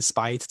kind of been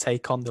inspired to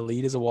take on the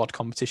Leaders Award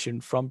competition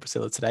from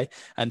Priscilla today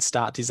and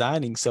start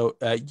designing. So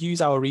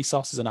use our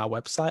resources on our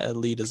website at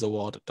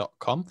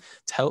leadersaward.com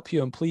to help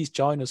you. And please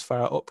join us for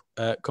our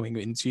upcoming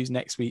interviews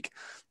next week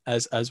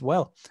as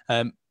well.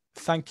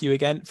 Thank you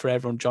again for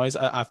everyone joins.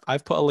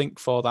 I've put a link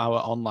for our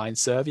online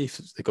survey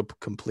if they could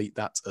complete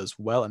that as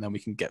well, and then we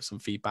can get some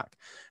feedback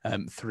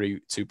through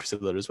to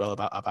Priscilla as well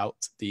about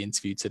the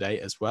interview today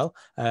as well.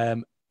 I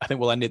think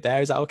we'll end it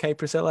there. Is that okay,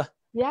 Priscilla?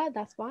 Yeah,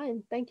 that's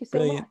fine. Thank you so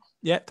Brilliant. much.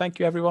 Yeah, thank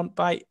you everyone.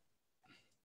 Bye.